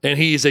 and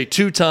he is a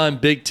 2-time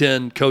Big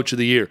Ten Coach of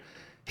the Year.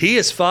 He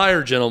is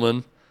fired,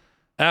 gentlemen,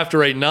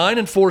 after a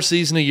 9-4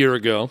 season a year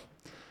ago.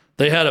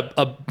 They had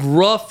a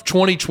rough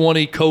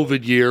 2020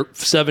 COVID year,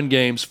 7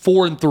 games,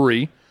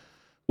 4-3.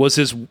 Was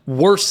his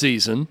worst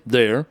season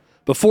there.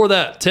 Before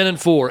that,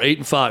 10-4,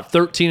 8-5,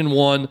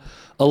 13-1,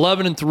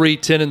 11-3,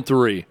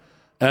 10-3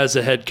 as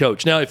a head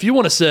coach. Now, if you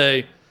want to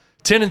say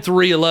 10-3,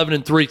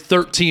 11-3,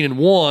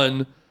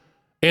 13-1,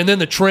 and then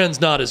the trend's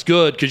not as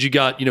good because you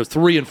got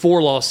 3 and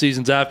 4 loss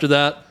seasons after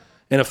that,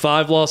 and a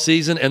 5-loss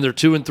season, and they're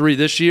 2-3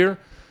 this year.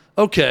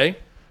 Okay,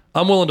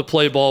 I'm willing to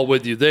play ball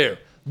with you there.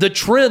 The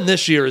trend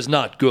this year is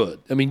not good.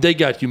 I mean, they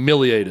got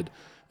humiliated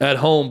at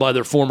home by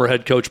their former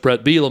head coach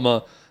Brett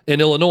Bielema in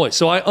Illinois.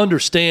 So I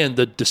understand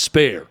the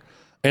despair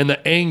and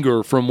the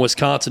anger from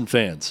Wisconsin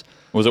fans.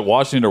 Was it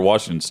Washington or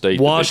Washington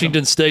State?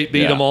 Washington State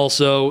beat them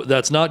also.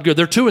 That's not good.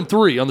 They're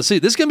 2-3 on the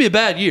season. This is going to be a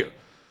bad year.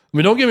 I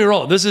mean, don't get me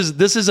wrong. This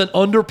is an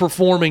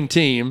underperforming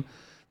team.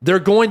 They're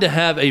going to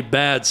have a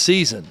bad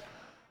season.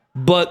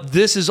 But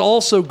this is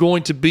also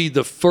going to be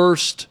the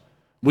first,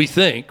 we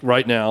think,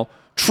 right now,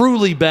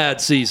 truly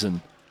bad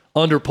season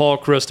under Paul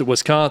Chryst at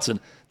Wisconsin.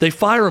 They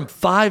fire him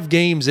 5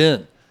 games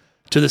in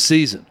to the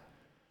season.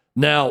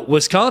 Now,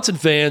 Wisconsin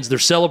fans, they're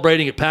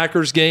celebrating at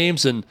Packers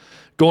games and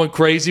going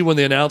crazy when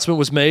the announcement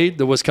was made,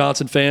 the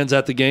Wisconsin fans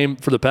at the game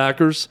for the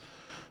Packers.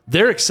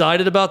 They're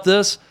excited about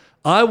this.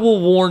 I will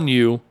warn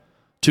you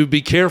to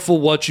be careful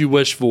what you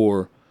wish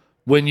for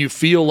when you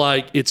feel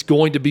like it's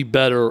going to be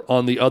better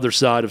on the other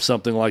side of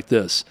something like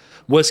this.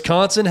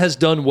 Wisconsin has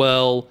done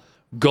well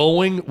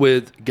going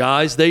with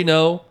guys they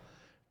know,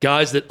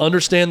 guys that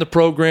understand the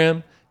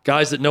program,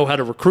 guys that know how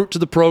to recruit to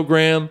the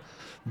program.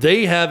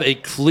 They have a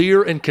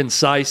clear and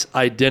concise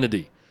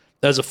identity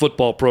as a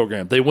football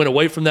program. They went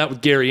away from that with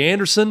Gary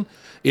Anderson.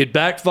 It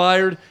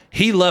backfired.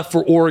 He left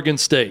for Oregon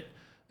State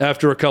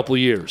after a couple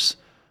of years.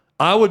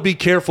 I would be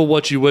careful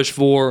what you wish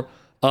for.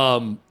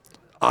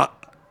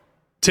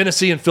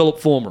 Tennessee and Philip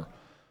Fulmer,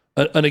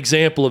 an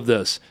example of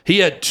this. He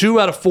had 2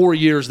 out of 4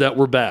 years that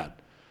were bad.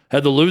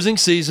 Had the losing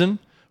season,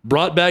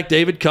 brought back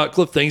David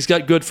Cutcliffe. Things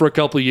got good for a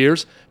couple of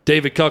years.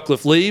 David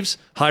Cutcliffe leaves,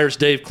 hires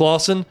Dave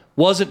Clawson.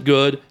 Wasn't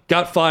good,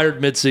 got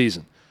fired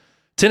midseason.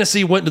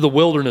 Tennessee went into the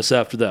wilderness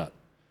after that,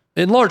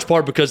 in large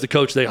part because the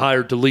coach they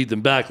hired to lead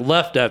them back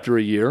left after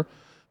a year.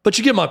 But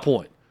you get my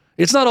point.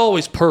 It's not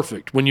always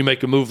perfect when you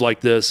make a move like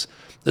this,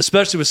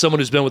 especially with someone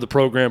who's been with the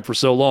program for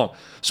so long.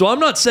 So I'm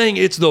not saying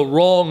it's the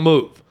wrong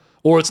move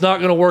or it's not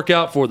going to work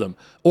out for them,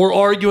 or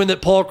arguing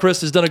that Paul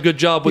Chryst has done a good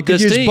job with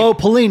this team. Bo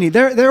Pelini.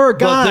 There are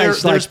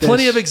guys there's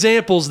plenty of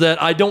examples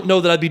that I don't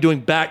know that I'd be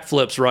doing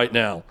backflips right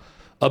now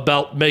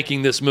about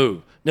making this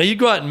move. Now you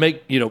go out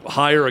and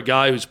hire a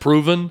guy who's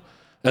proven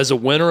as a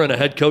winner and a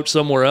head coach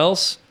somewhere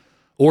else,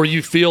 or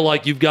you feel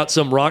like you've got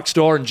some rock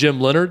star in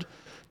Jim Leonhard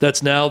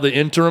that's now the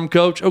interim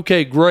coach.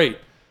 Okay, great,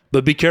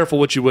 but be careful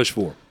what you wish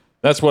for.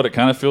 That's what it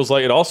kind of feels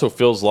like. It also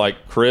feels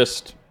like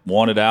Chryst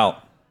wanted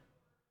out.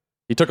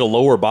 He took a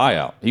lower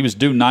buyout. He was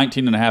due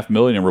 $19.5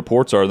 million, and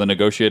reports are they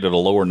negotiated a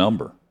lower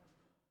number.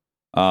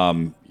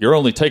 You're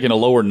only taking a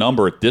lower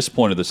number at this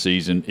point of the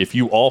season if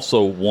you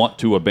also want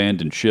to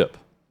abandon ship.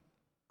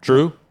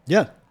 True?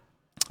 Yeah.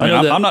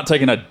 I'm not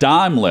taking a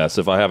dime less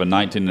if I have a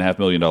 $19.5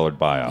 million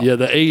buyout. Yeah,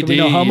 the AD. Do we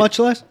know how much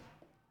less?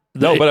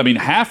 No, but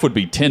half would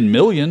be $10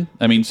 million.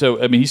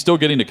 He's still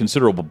getting a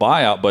considerable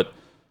buyout, but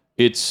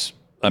it's,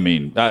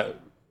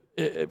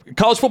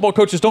 college football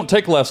coaches don't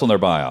take less on their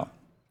buyout.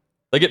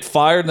 They get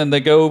fired and then they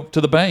go to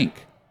the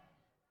bank.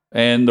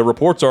 And the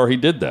reports are he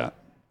did that.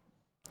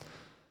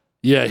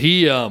 Yeah,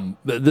 he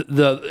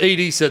the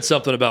AD said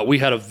something about we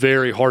had a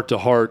very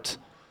heart-to-heart,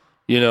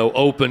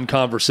 open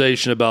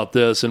conversation about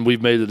this, and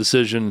we've made the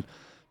decision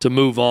to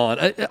move on.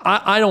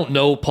 I don't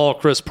know Paul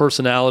Chryst's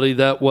personality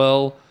that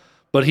well,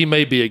 but he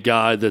may be a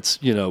guy that's,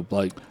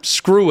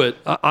 screw it.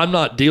 I'm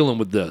not dealing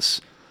with this.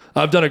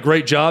 I've done a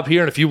great job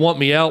here, and if you want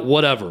me out,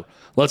 whatever.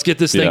 Let's get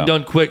this thing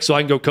done quick so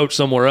I can go coach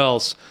somewhere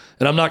else,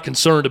 and I'm not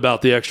concerned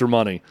about the extra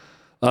money.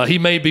 He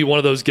may be one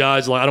of those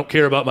guys like, I don't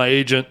care about my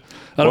agent.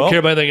 I don't care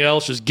about anything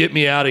else. Just get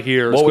me out of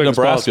here. What would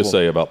Nebraska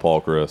say about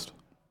Paul Chryst?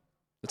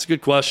 That's a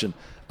good question.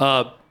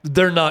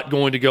 They're not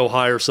going to go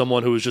hire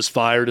someone who was just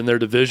fired in their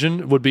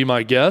division, would be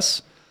my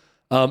guess.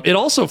 It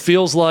also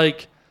feels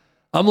like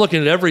I'm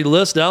looking at every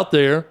list out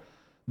there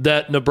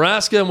that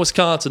Nebraska and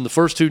Wisconsin, the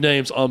first two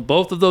names on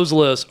both of those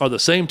lists are the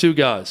same two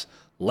guys.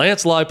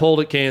 Lance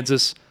Leipold at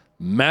Kansas,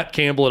 Matt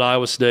Campbell at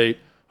Iowa State,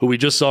 who we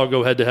just saw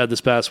go head-to-head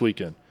this past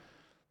weekend.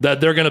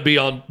 That they're going to be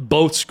on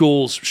both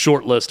schools'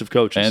 short list of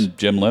coaches. And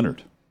Jim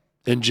Leonhard.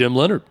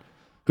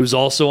 Who's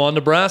also on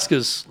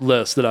Nebraska's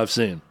list that I've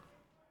seen.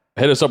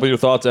 Hit us up with your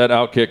thoughts at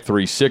Outkick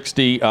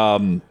 360.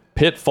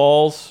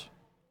 Pitfalls.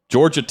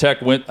 Georgia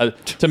Tech went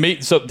to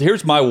me. So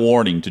here's my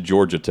warning to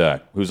Georgia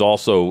Tech, who's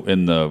also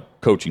in the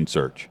coaching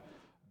search.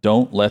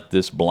 Don't let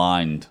this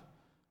blind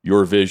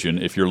your vision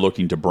if you're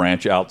looking to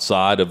branch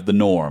outside of the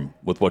norm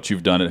with what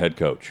you've done at head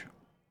coach.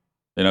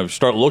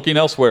 Start looking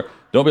elsewhere.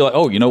 Don't be like,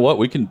 oh, you know what?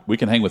 We can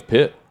hang with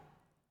Pitt.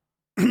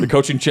 The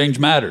coaching change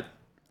mattered.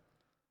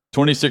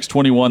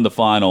 26-21 the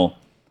final.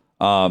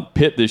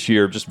 Pitt this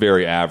year just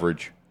very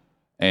average,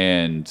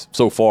 and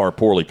so far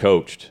poorly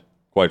coached,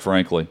 quite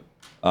frankly.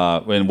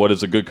 And what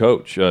is a good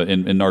coach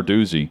in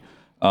Narduzzi,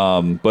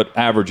 but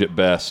average at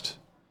best.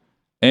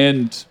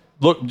 And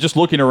just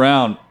looking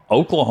around,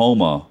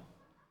 Oklahoma,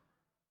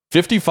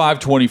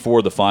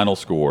 55-24 the final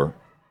score.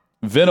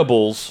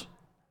 Venables,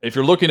 if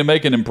you're looking to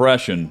make an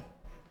impression,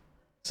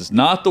 this is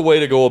not the way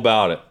to go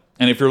about it.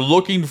 And if you're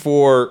looking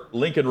for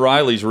Lincoln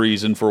Riley's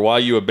reason for why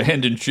you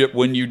abandoned ship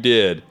when you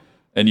did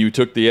and you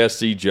took the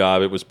SC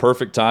job, it was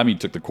perfect time. You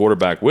took the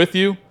quarterback with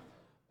you,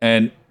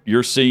 and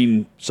you're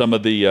seeing some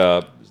of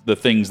the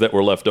things that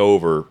were left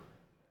over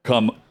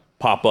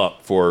pop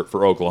up for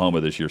Oklahoma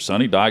this year.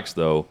 Sonny Dykes,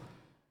 though,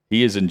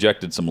 he has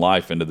injected some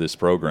life into this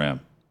program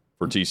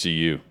for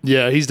TCU.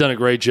 Yeah, he's done a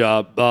great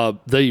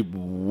job. They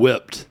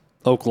whipped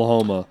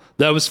Oklahoma.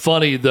 That was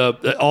funny.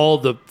 All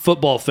the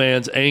football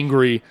fans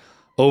angry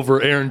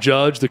over Aaron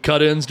Judge, the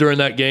cut-ins during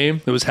that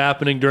game that was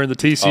happening during the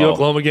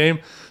TCU-Oklahoma game.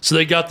 So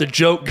they got the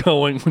joke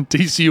going when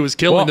TCU was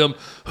killing them.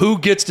 Who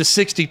gets to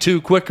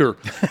 62 quicker,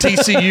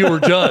 TCU or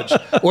Judge?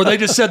 Or they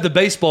just said the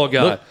baseball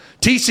guy.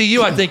 TCU,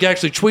 I think,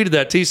 actually tweeted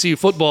that, TCU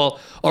football,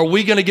 are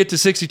we going to get to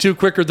 62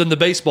 quicker than the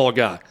baseball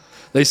guy?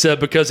 They said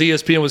because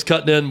ESPN was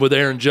cutting in with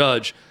Aaron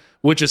Judge,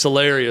 which is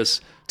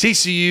hilarious.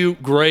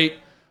 TCU, great.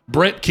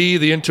 Brent Key,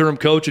 the interim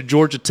coach at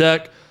Georgia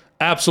Tech,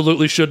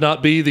 absolutely should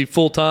not be the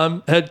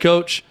full-time head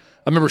coach.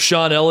 I remember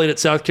Sean Elliott at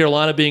South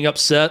Carolina being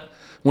upset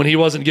when he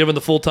wasn't given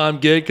the full-time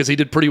gig because he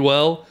did pretty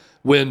well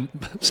when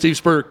Steve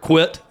Spurrier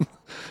quit,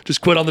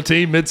 just quit on the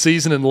team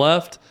mid-season and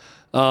left.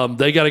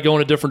 They got to go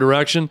in a different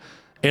direction.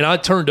 And I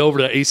turned over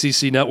to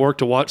ACC Network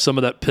to watch some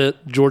of that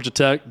Pitt, Georgia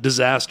Tech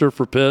disaster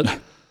for Pitt.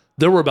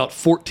 There were about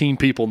 14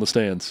 people in the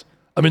stands.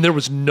 I mean, there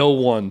was no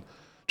one.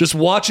 Just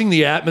watching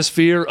the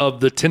atmosphere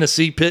of the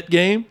Tennessee-Pitt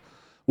game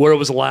where it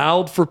was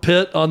loud for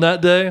Pitt on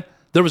that day,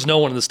 there was no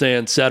one in the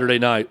stands Saturday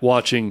night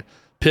watching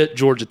Pitt,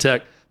 Georgia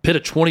Tech. Pitt a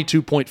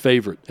 22-point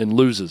favorite and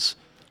loses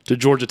to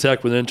Georgia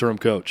Tech with an interim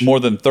coach. More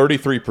than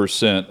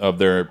 33% of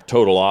their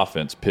total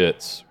offense,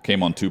 Pitt's,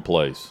 came on 2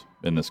 plays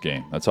in this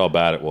game. That's how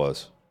bad it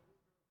was.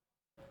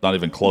 Not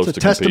even close to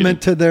competing. It's a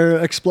testament to their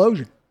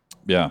explosion.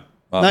 Yeah.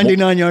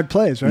 99-yard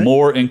plays, right?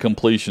 More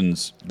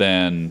incompletions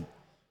than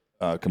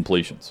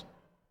completions.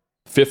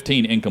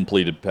 15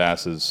 incompleted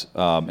passes,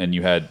 and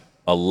you had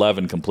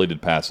 11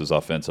 completed passes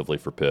offensively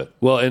for Pitt.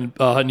 Well,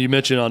 and you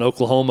mentioned on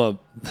Oklahoma,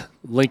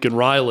 Lincoln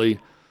Riley.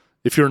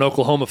 If you're an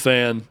Oklahoma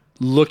fan,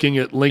 looking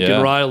at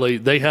Lincoln Riley,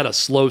 they had a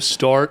slow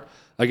start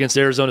against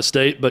Arizona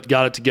State, but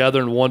got it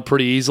together and won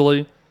pretty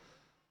easily.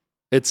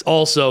 It's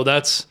also,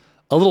 that's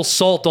a little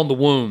salt on the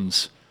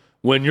wounds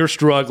when you're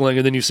struggling,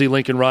 and then you see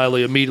Lincoln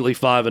Riley immediately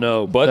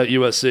 5-0 at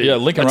USC. Yeah,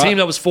 Lincoln team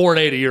that was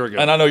 4-8 a year ago.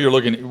 And I know you're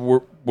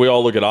looking. We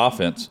all look at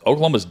offense.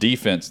 Oklahoma's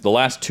defense. The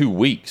last 2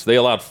 weeks, they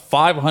allowed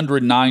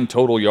 509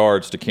 total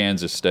yards to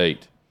Kansas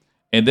State,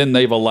 and then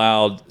they've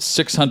allowed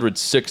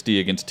 660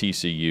 against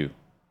TCU.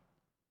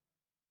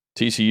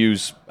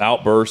 TCU's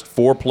outburst,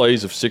 4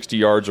 plays of 60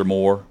 yards or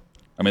more.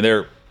 I mean,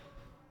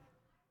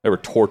 they were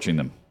torching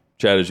them,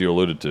 Chad, as you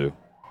alluded to.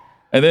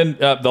 And then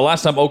the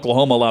last time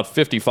Oklahoma allowed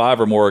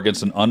 55 or more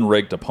against an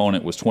unranked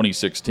opponent was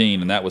 2016,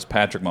 and that was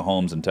Patrick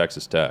Mahomes and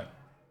Texas Tech.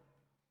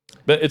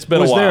 But it's been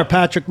a while. Was there a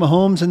Patrick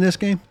Mahomes in this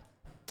game?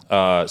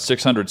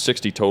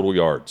 660 total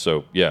yards.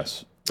 So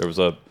yes, there was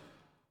a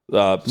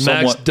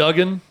Max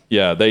Duggan.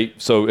 Yeah,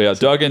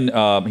 Duggan.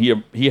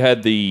 He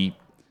had the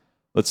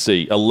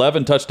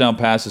 11 touchdown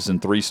passes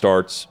in 3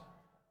 starts.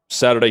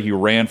 Saturday he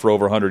ran for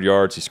over 100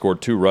 yards. He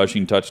scored 2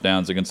 rushing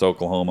touchdowns against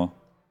Oklahoma.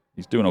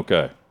 He's doing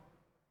okay.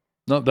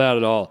 Not bad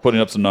at all. Putting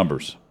up some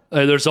numbers.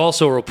 There's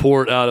also a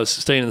report out of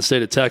staying in the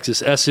state of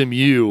Texas,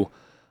 SMU,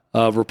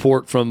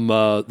 report from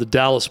the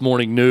Dallas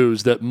Morning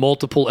News that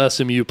multiple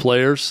SMU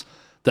players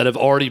that have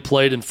already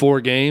played in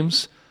 4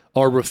 games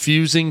are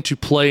refusing to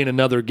play in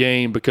another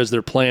game because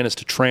their plan is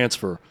to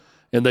transfer,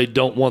 and they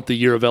don't want the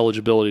year of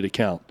eligibility to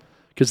count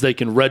because they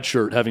can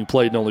redshirt having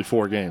played in only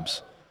 4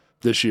 games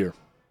this year.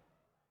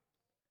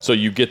 So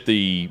you get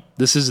the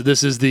this is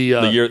the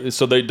year.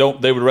 So they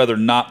would rather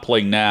not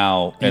play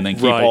now and then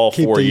keep all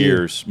 4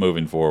 years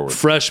moving forward.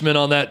 Freshmen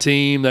on that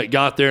team that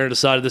got there and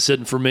decided this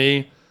isn't for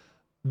me,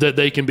 that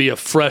they can be a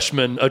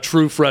freshman, a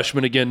true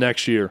freshman again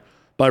next year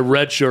by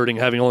redshirting,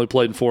 having only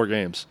played in 4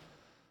 games.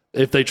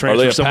 If they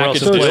transfer somewhere else,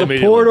 package and play deal? The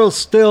immediately. portal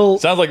still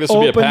Sounds like this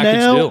would be a open package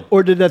now, deal.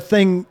 or did a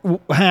thing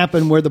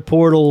happen where the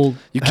portal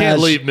You can't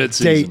has leave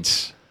midseason.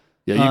 dates?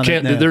 Yeah, you on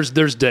can't. it now?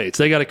 There's dates.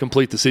 They got to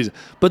complete the season.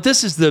 But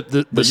this is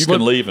the But you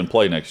can leave and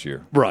play next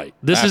year. Right.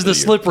 This After is the the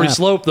year. slippery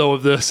slope, though,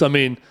 of this. I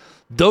mean,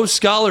 those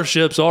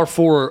scholarships are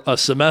for a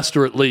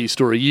semester at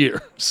least or a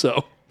year.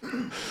 So,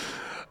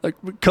 like,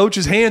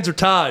 coaches' hands are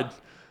tied.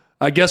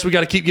 I guess we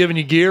got to keep giving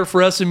you gear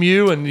for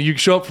SMU, and you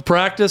show up for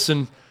practice,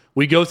 and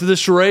we go through this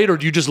charade, or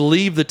do you just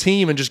leave the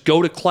team and just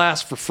go to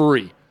class for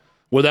free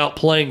without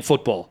playing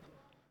football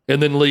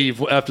and then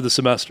leave after the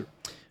semester?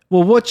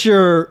 Well, what's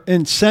your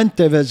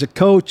incentive as a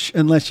coach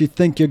unless you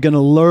think you're going to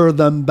lure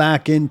them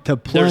back into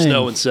playing? There's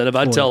no incentive.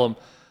 I'd tell them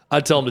to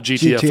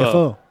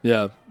GTFO.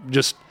 Yeah,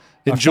 just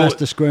enjoy.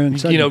 fastest growing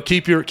segment.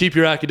 Keep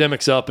your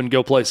academics up and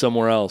go play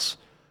somewhere else.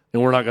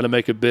 And we're not going to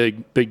make a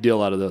big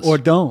deal out of this. Or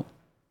don't.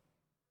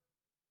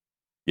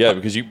 Yeah,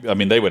 because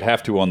they would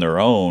have to on their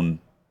own,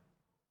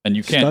 and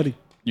you can't Study.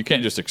 you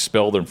can't just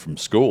expel them from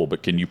school.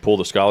 But can you pull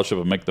the scholarship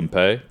and make them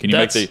pay? Can you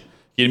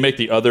make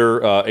the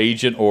other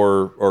agent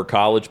or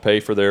college pay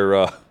for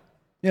their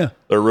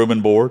room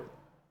and board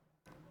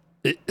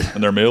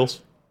and their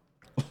meals,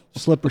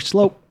 Slippery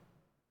slope.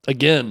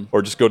 Again,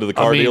 or just go to the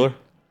car dealer?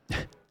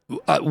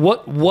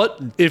 What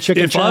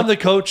if I'm the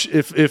coach?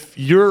 If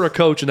you're a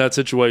coach in that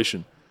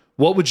situation,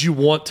 what would you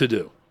want to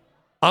do?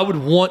 I would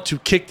want to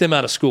kick them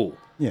out of school.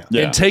 Yeah.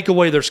 And take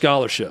away their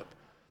scholarship.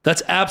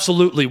 That's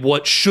absolutely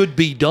what should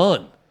be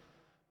done.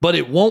 But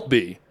it won't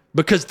be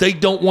because they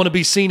don't want to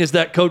be seen as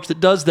that coach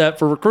that does that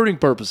for recruiting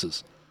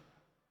purposes.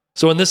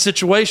 So in this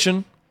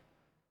situation,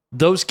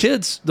 those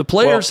kids, the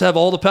players have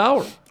all the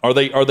power. Are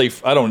they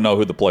I don't know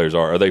who the players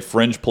are. Are they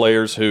fringe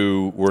players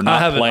who were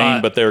not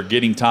playing but they're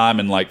getting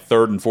time in like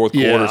third and fourth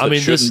quarters that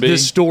shouldn't be?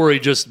 This story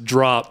just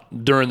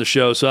dropped during the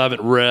show, so I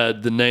haven't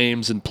read the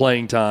names and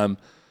playing time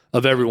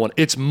of everyone.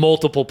 It's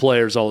multiple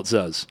players, all it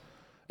says.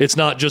 It's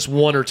not just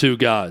 1 or 2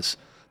 guys.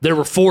 There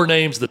were 4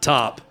 names at the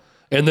top,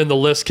 and then the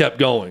list kept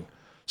going.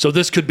 So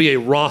this could be a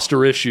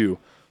roster issue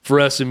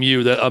for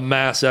SMU, that a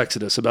mass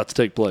exodus about to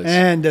take place.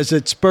 And does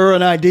it spur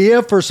an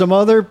idea for some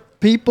other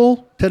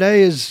people?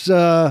 Today is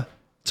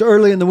it's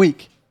early in the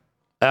week.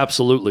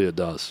 Absolutely it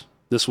does.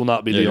 This will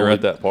not be the you're only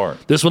at that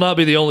part. This will not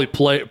be the only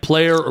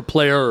player or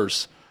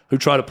players who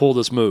try to pull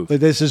this move. But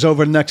this is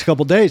over the next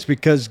couple of days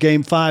because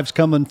Game 5's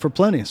coming for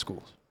plenty of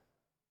schools.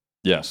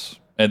 Yes.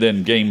 And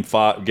then game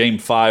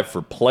five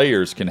for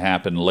players can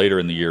happen later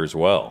in the year as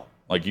well.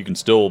 Like you can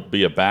still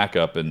be a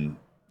backup and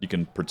you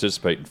can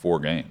participate in 4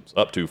 games,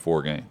 up to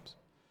 4 games.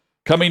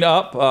 Coming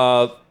up,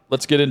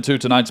 let's get into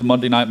tonight's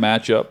Monday night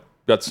matchup.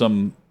 Got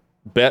some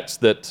bets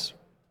that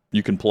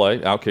you can play,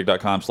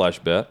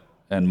 outkick.com/bet,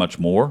 and much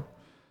more.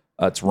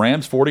 It's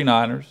Rams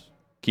 49ers.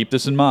 Keep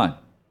this in mind.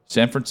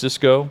 San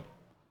Francisco,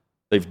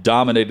 they've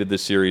dominated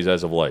this series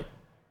as of late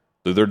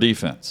through their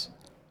defense.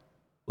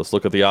 Let's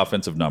look at the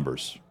offensive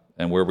numbers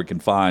and where we can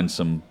find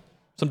some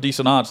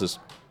decent odds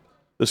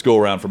this go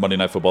around for Monday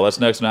Night Football. That's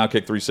next on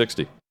Outkick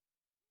 360.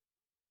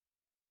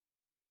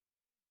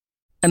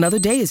 Another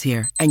day is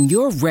here, and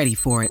you're ready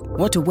for it.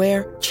 What to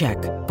wear? Check.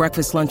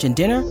 Breakfast, lunch, and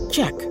dinner?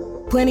 Check.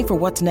 Planning for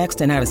what's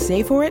next and how to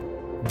save for it?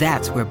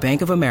 That's where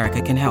Bank of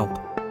America can help.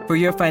 For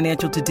your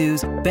financial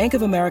to-dos, Bank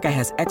of America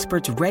has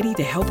experts ready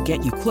to help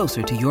get you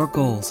closer to your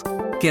goals.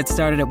 Get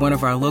started at one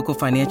of our local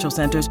financial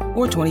centers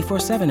or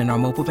 24/7 in our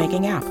mobile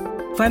banking app.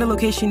 Find a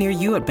location near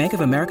you at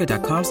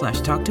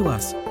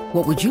bankofamerica.com/talktous.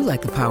 What would you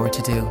like the power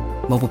to do?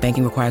 Mobile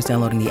banking requires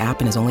downloading the app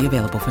and is only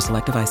available for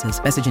select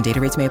devices. Message and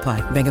data rates may apply.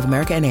 Bank of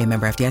America NA,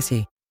 member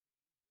FDIC.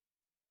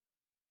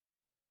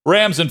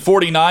 Rams and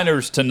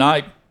 49ers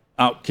tonight.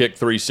 Outkick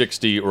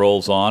 360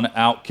 rolls on.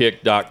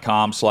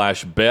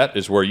 Outkick.com/bet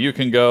is where you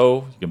can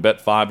go. You can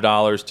bet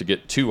 $5 to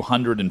get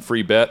 200 in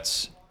free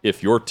bets.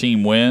 If your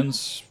team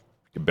wins,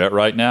 you can bet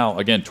right now.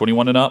 Again,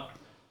 21 and up.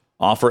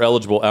 Offer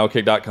eligible,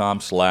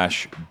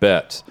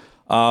 outkick.com/bet.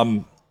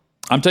 I'm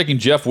taking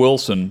Jeff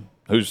Wilson,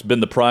 who's been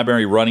the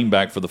primary running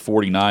back for the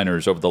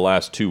 49ers over the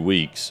last 2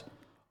 weeks,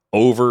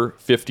 over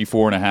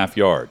 54.5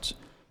 yards.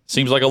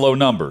 Seems like a low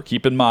number.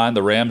 Keep in mind,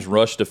 the Rams'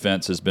 rush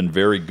defense has been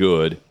very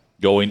good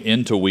going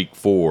into week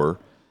 4.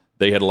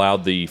 They had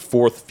allowed the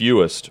 8th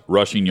fewest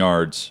rushing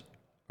yards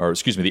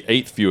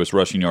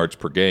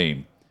per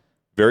game.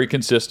 Very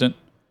consistent.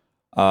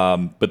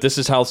 But this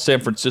is how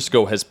San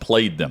Francisco has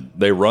played them.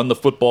 They run the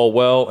football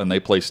well, and they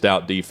play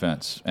stout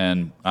defense.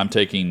 And I'm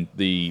taking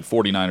the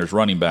 49ers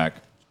running back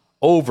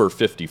over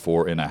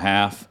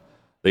 54.5.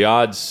 The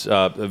odds,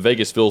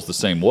 Vegas feels the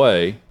same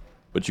way,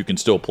 but you can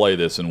still play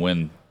this and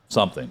win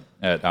something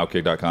at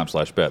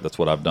outkick.com/bet. That's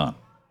what I've done.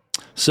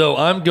 So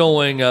I'm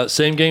going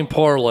same game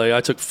parlay.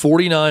 I took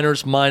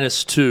 49ers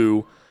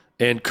 -2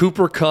 and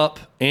Cooper Kupp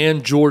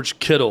and George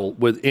Kittle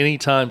with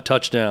anytime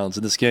touchdowns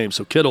in this game.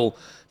 So Kittle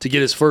to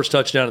get his first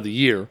touchdown of the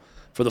year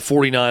for the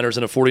 49ers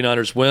and a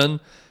 49ers win.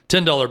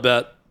 $10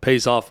 bet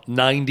pays off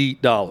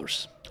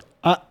 $90.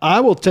 I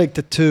will take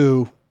the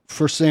 2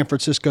 for San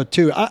Francisco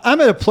too.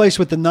 I'm at a place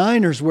with the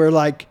Niners where,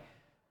 like,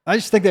 I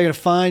just think they're going to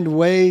find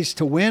ways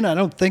to win. I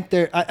don't think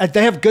they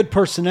have good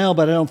personnel,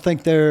 but I don't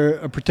think they're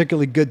a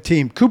particularly good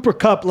team. Cooper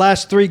Kupp,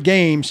 last 3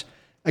 games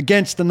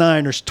against the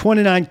Niners,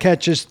 29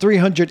 catches,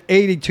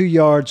 382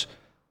 yards,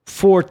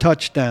 4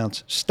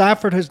 touchdowns.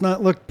 Stafford has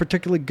not looked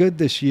particularly good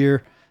this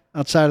year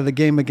outside of the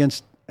game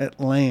against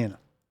Atlanta.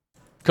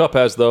 Kupp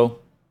has, though.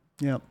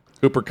 Yeah.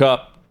 Cooper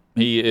Kupp,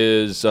 he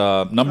is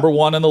number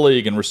 1 in the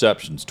league in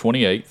receptions,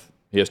 28th.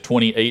 He has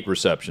 28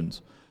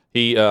 receptions.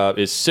 He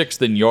is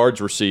 6th in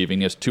yards receiving.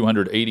 He has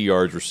 280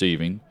 yards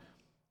receiving.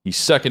 He's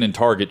 2nd in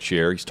target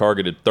share. He's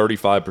targeted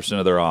 35%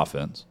 of their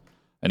offense.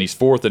 And he's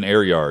 4th in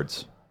air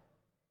yards.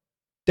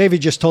 Davey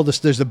just told us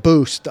there's a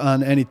boost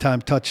on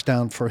anytime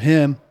touchdown for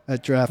him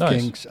at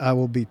DraftKings. Nice. I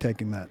will be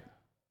taking that.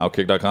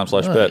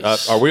 Outkick.com/bet.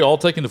 Nice. Are we all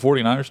taking the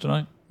 49ers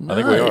tonight?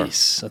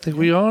 Nice. I think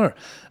we are.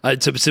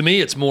 To me,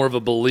 it's more of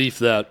a belief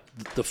that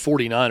the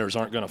 49ers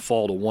aren't going to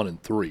fall to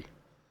 1-3.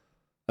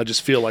 I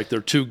just feel like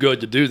they're too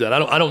good to do that.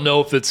 I don't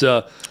know if it's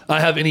I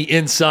have any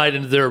insight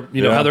into their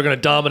how they're going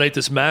to dominate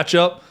this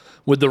matchup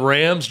with the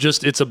Rams.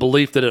 Just it's a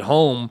belief that at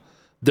home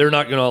they're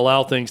not going to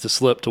allow things to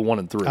slip to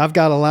 1-3. I've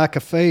got a lack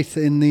of faith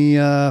in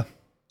the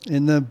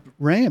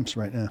Rams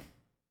right now.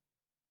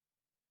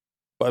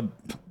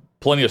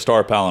 Plenty of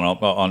star power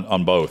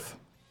on both.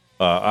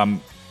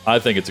 I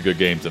think it's a good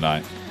game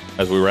tonight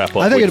as we wrap up.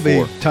 I think week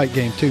it'll 4. be a tight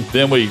game too.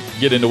 Then we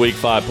get into week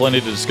 5.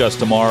 Plenty to discuss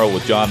tomorrow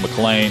with John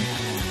McClain.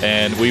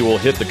 And we will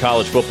hit the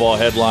college football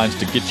headlines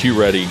to get you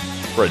ready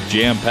for a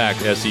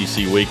jam-packed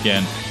SEC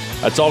weekend.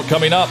 That's all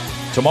coming up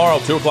tomorrow,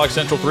 2 o'clock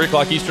Central, 3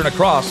 o'clock Eastern,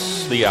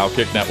 across the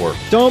Outkick Network.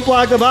 Don't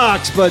block the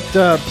box, but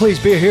please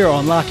be here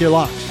on Lock Your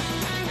Locks.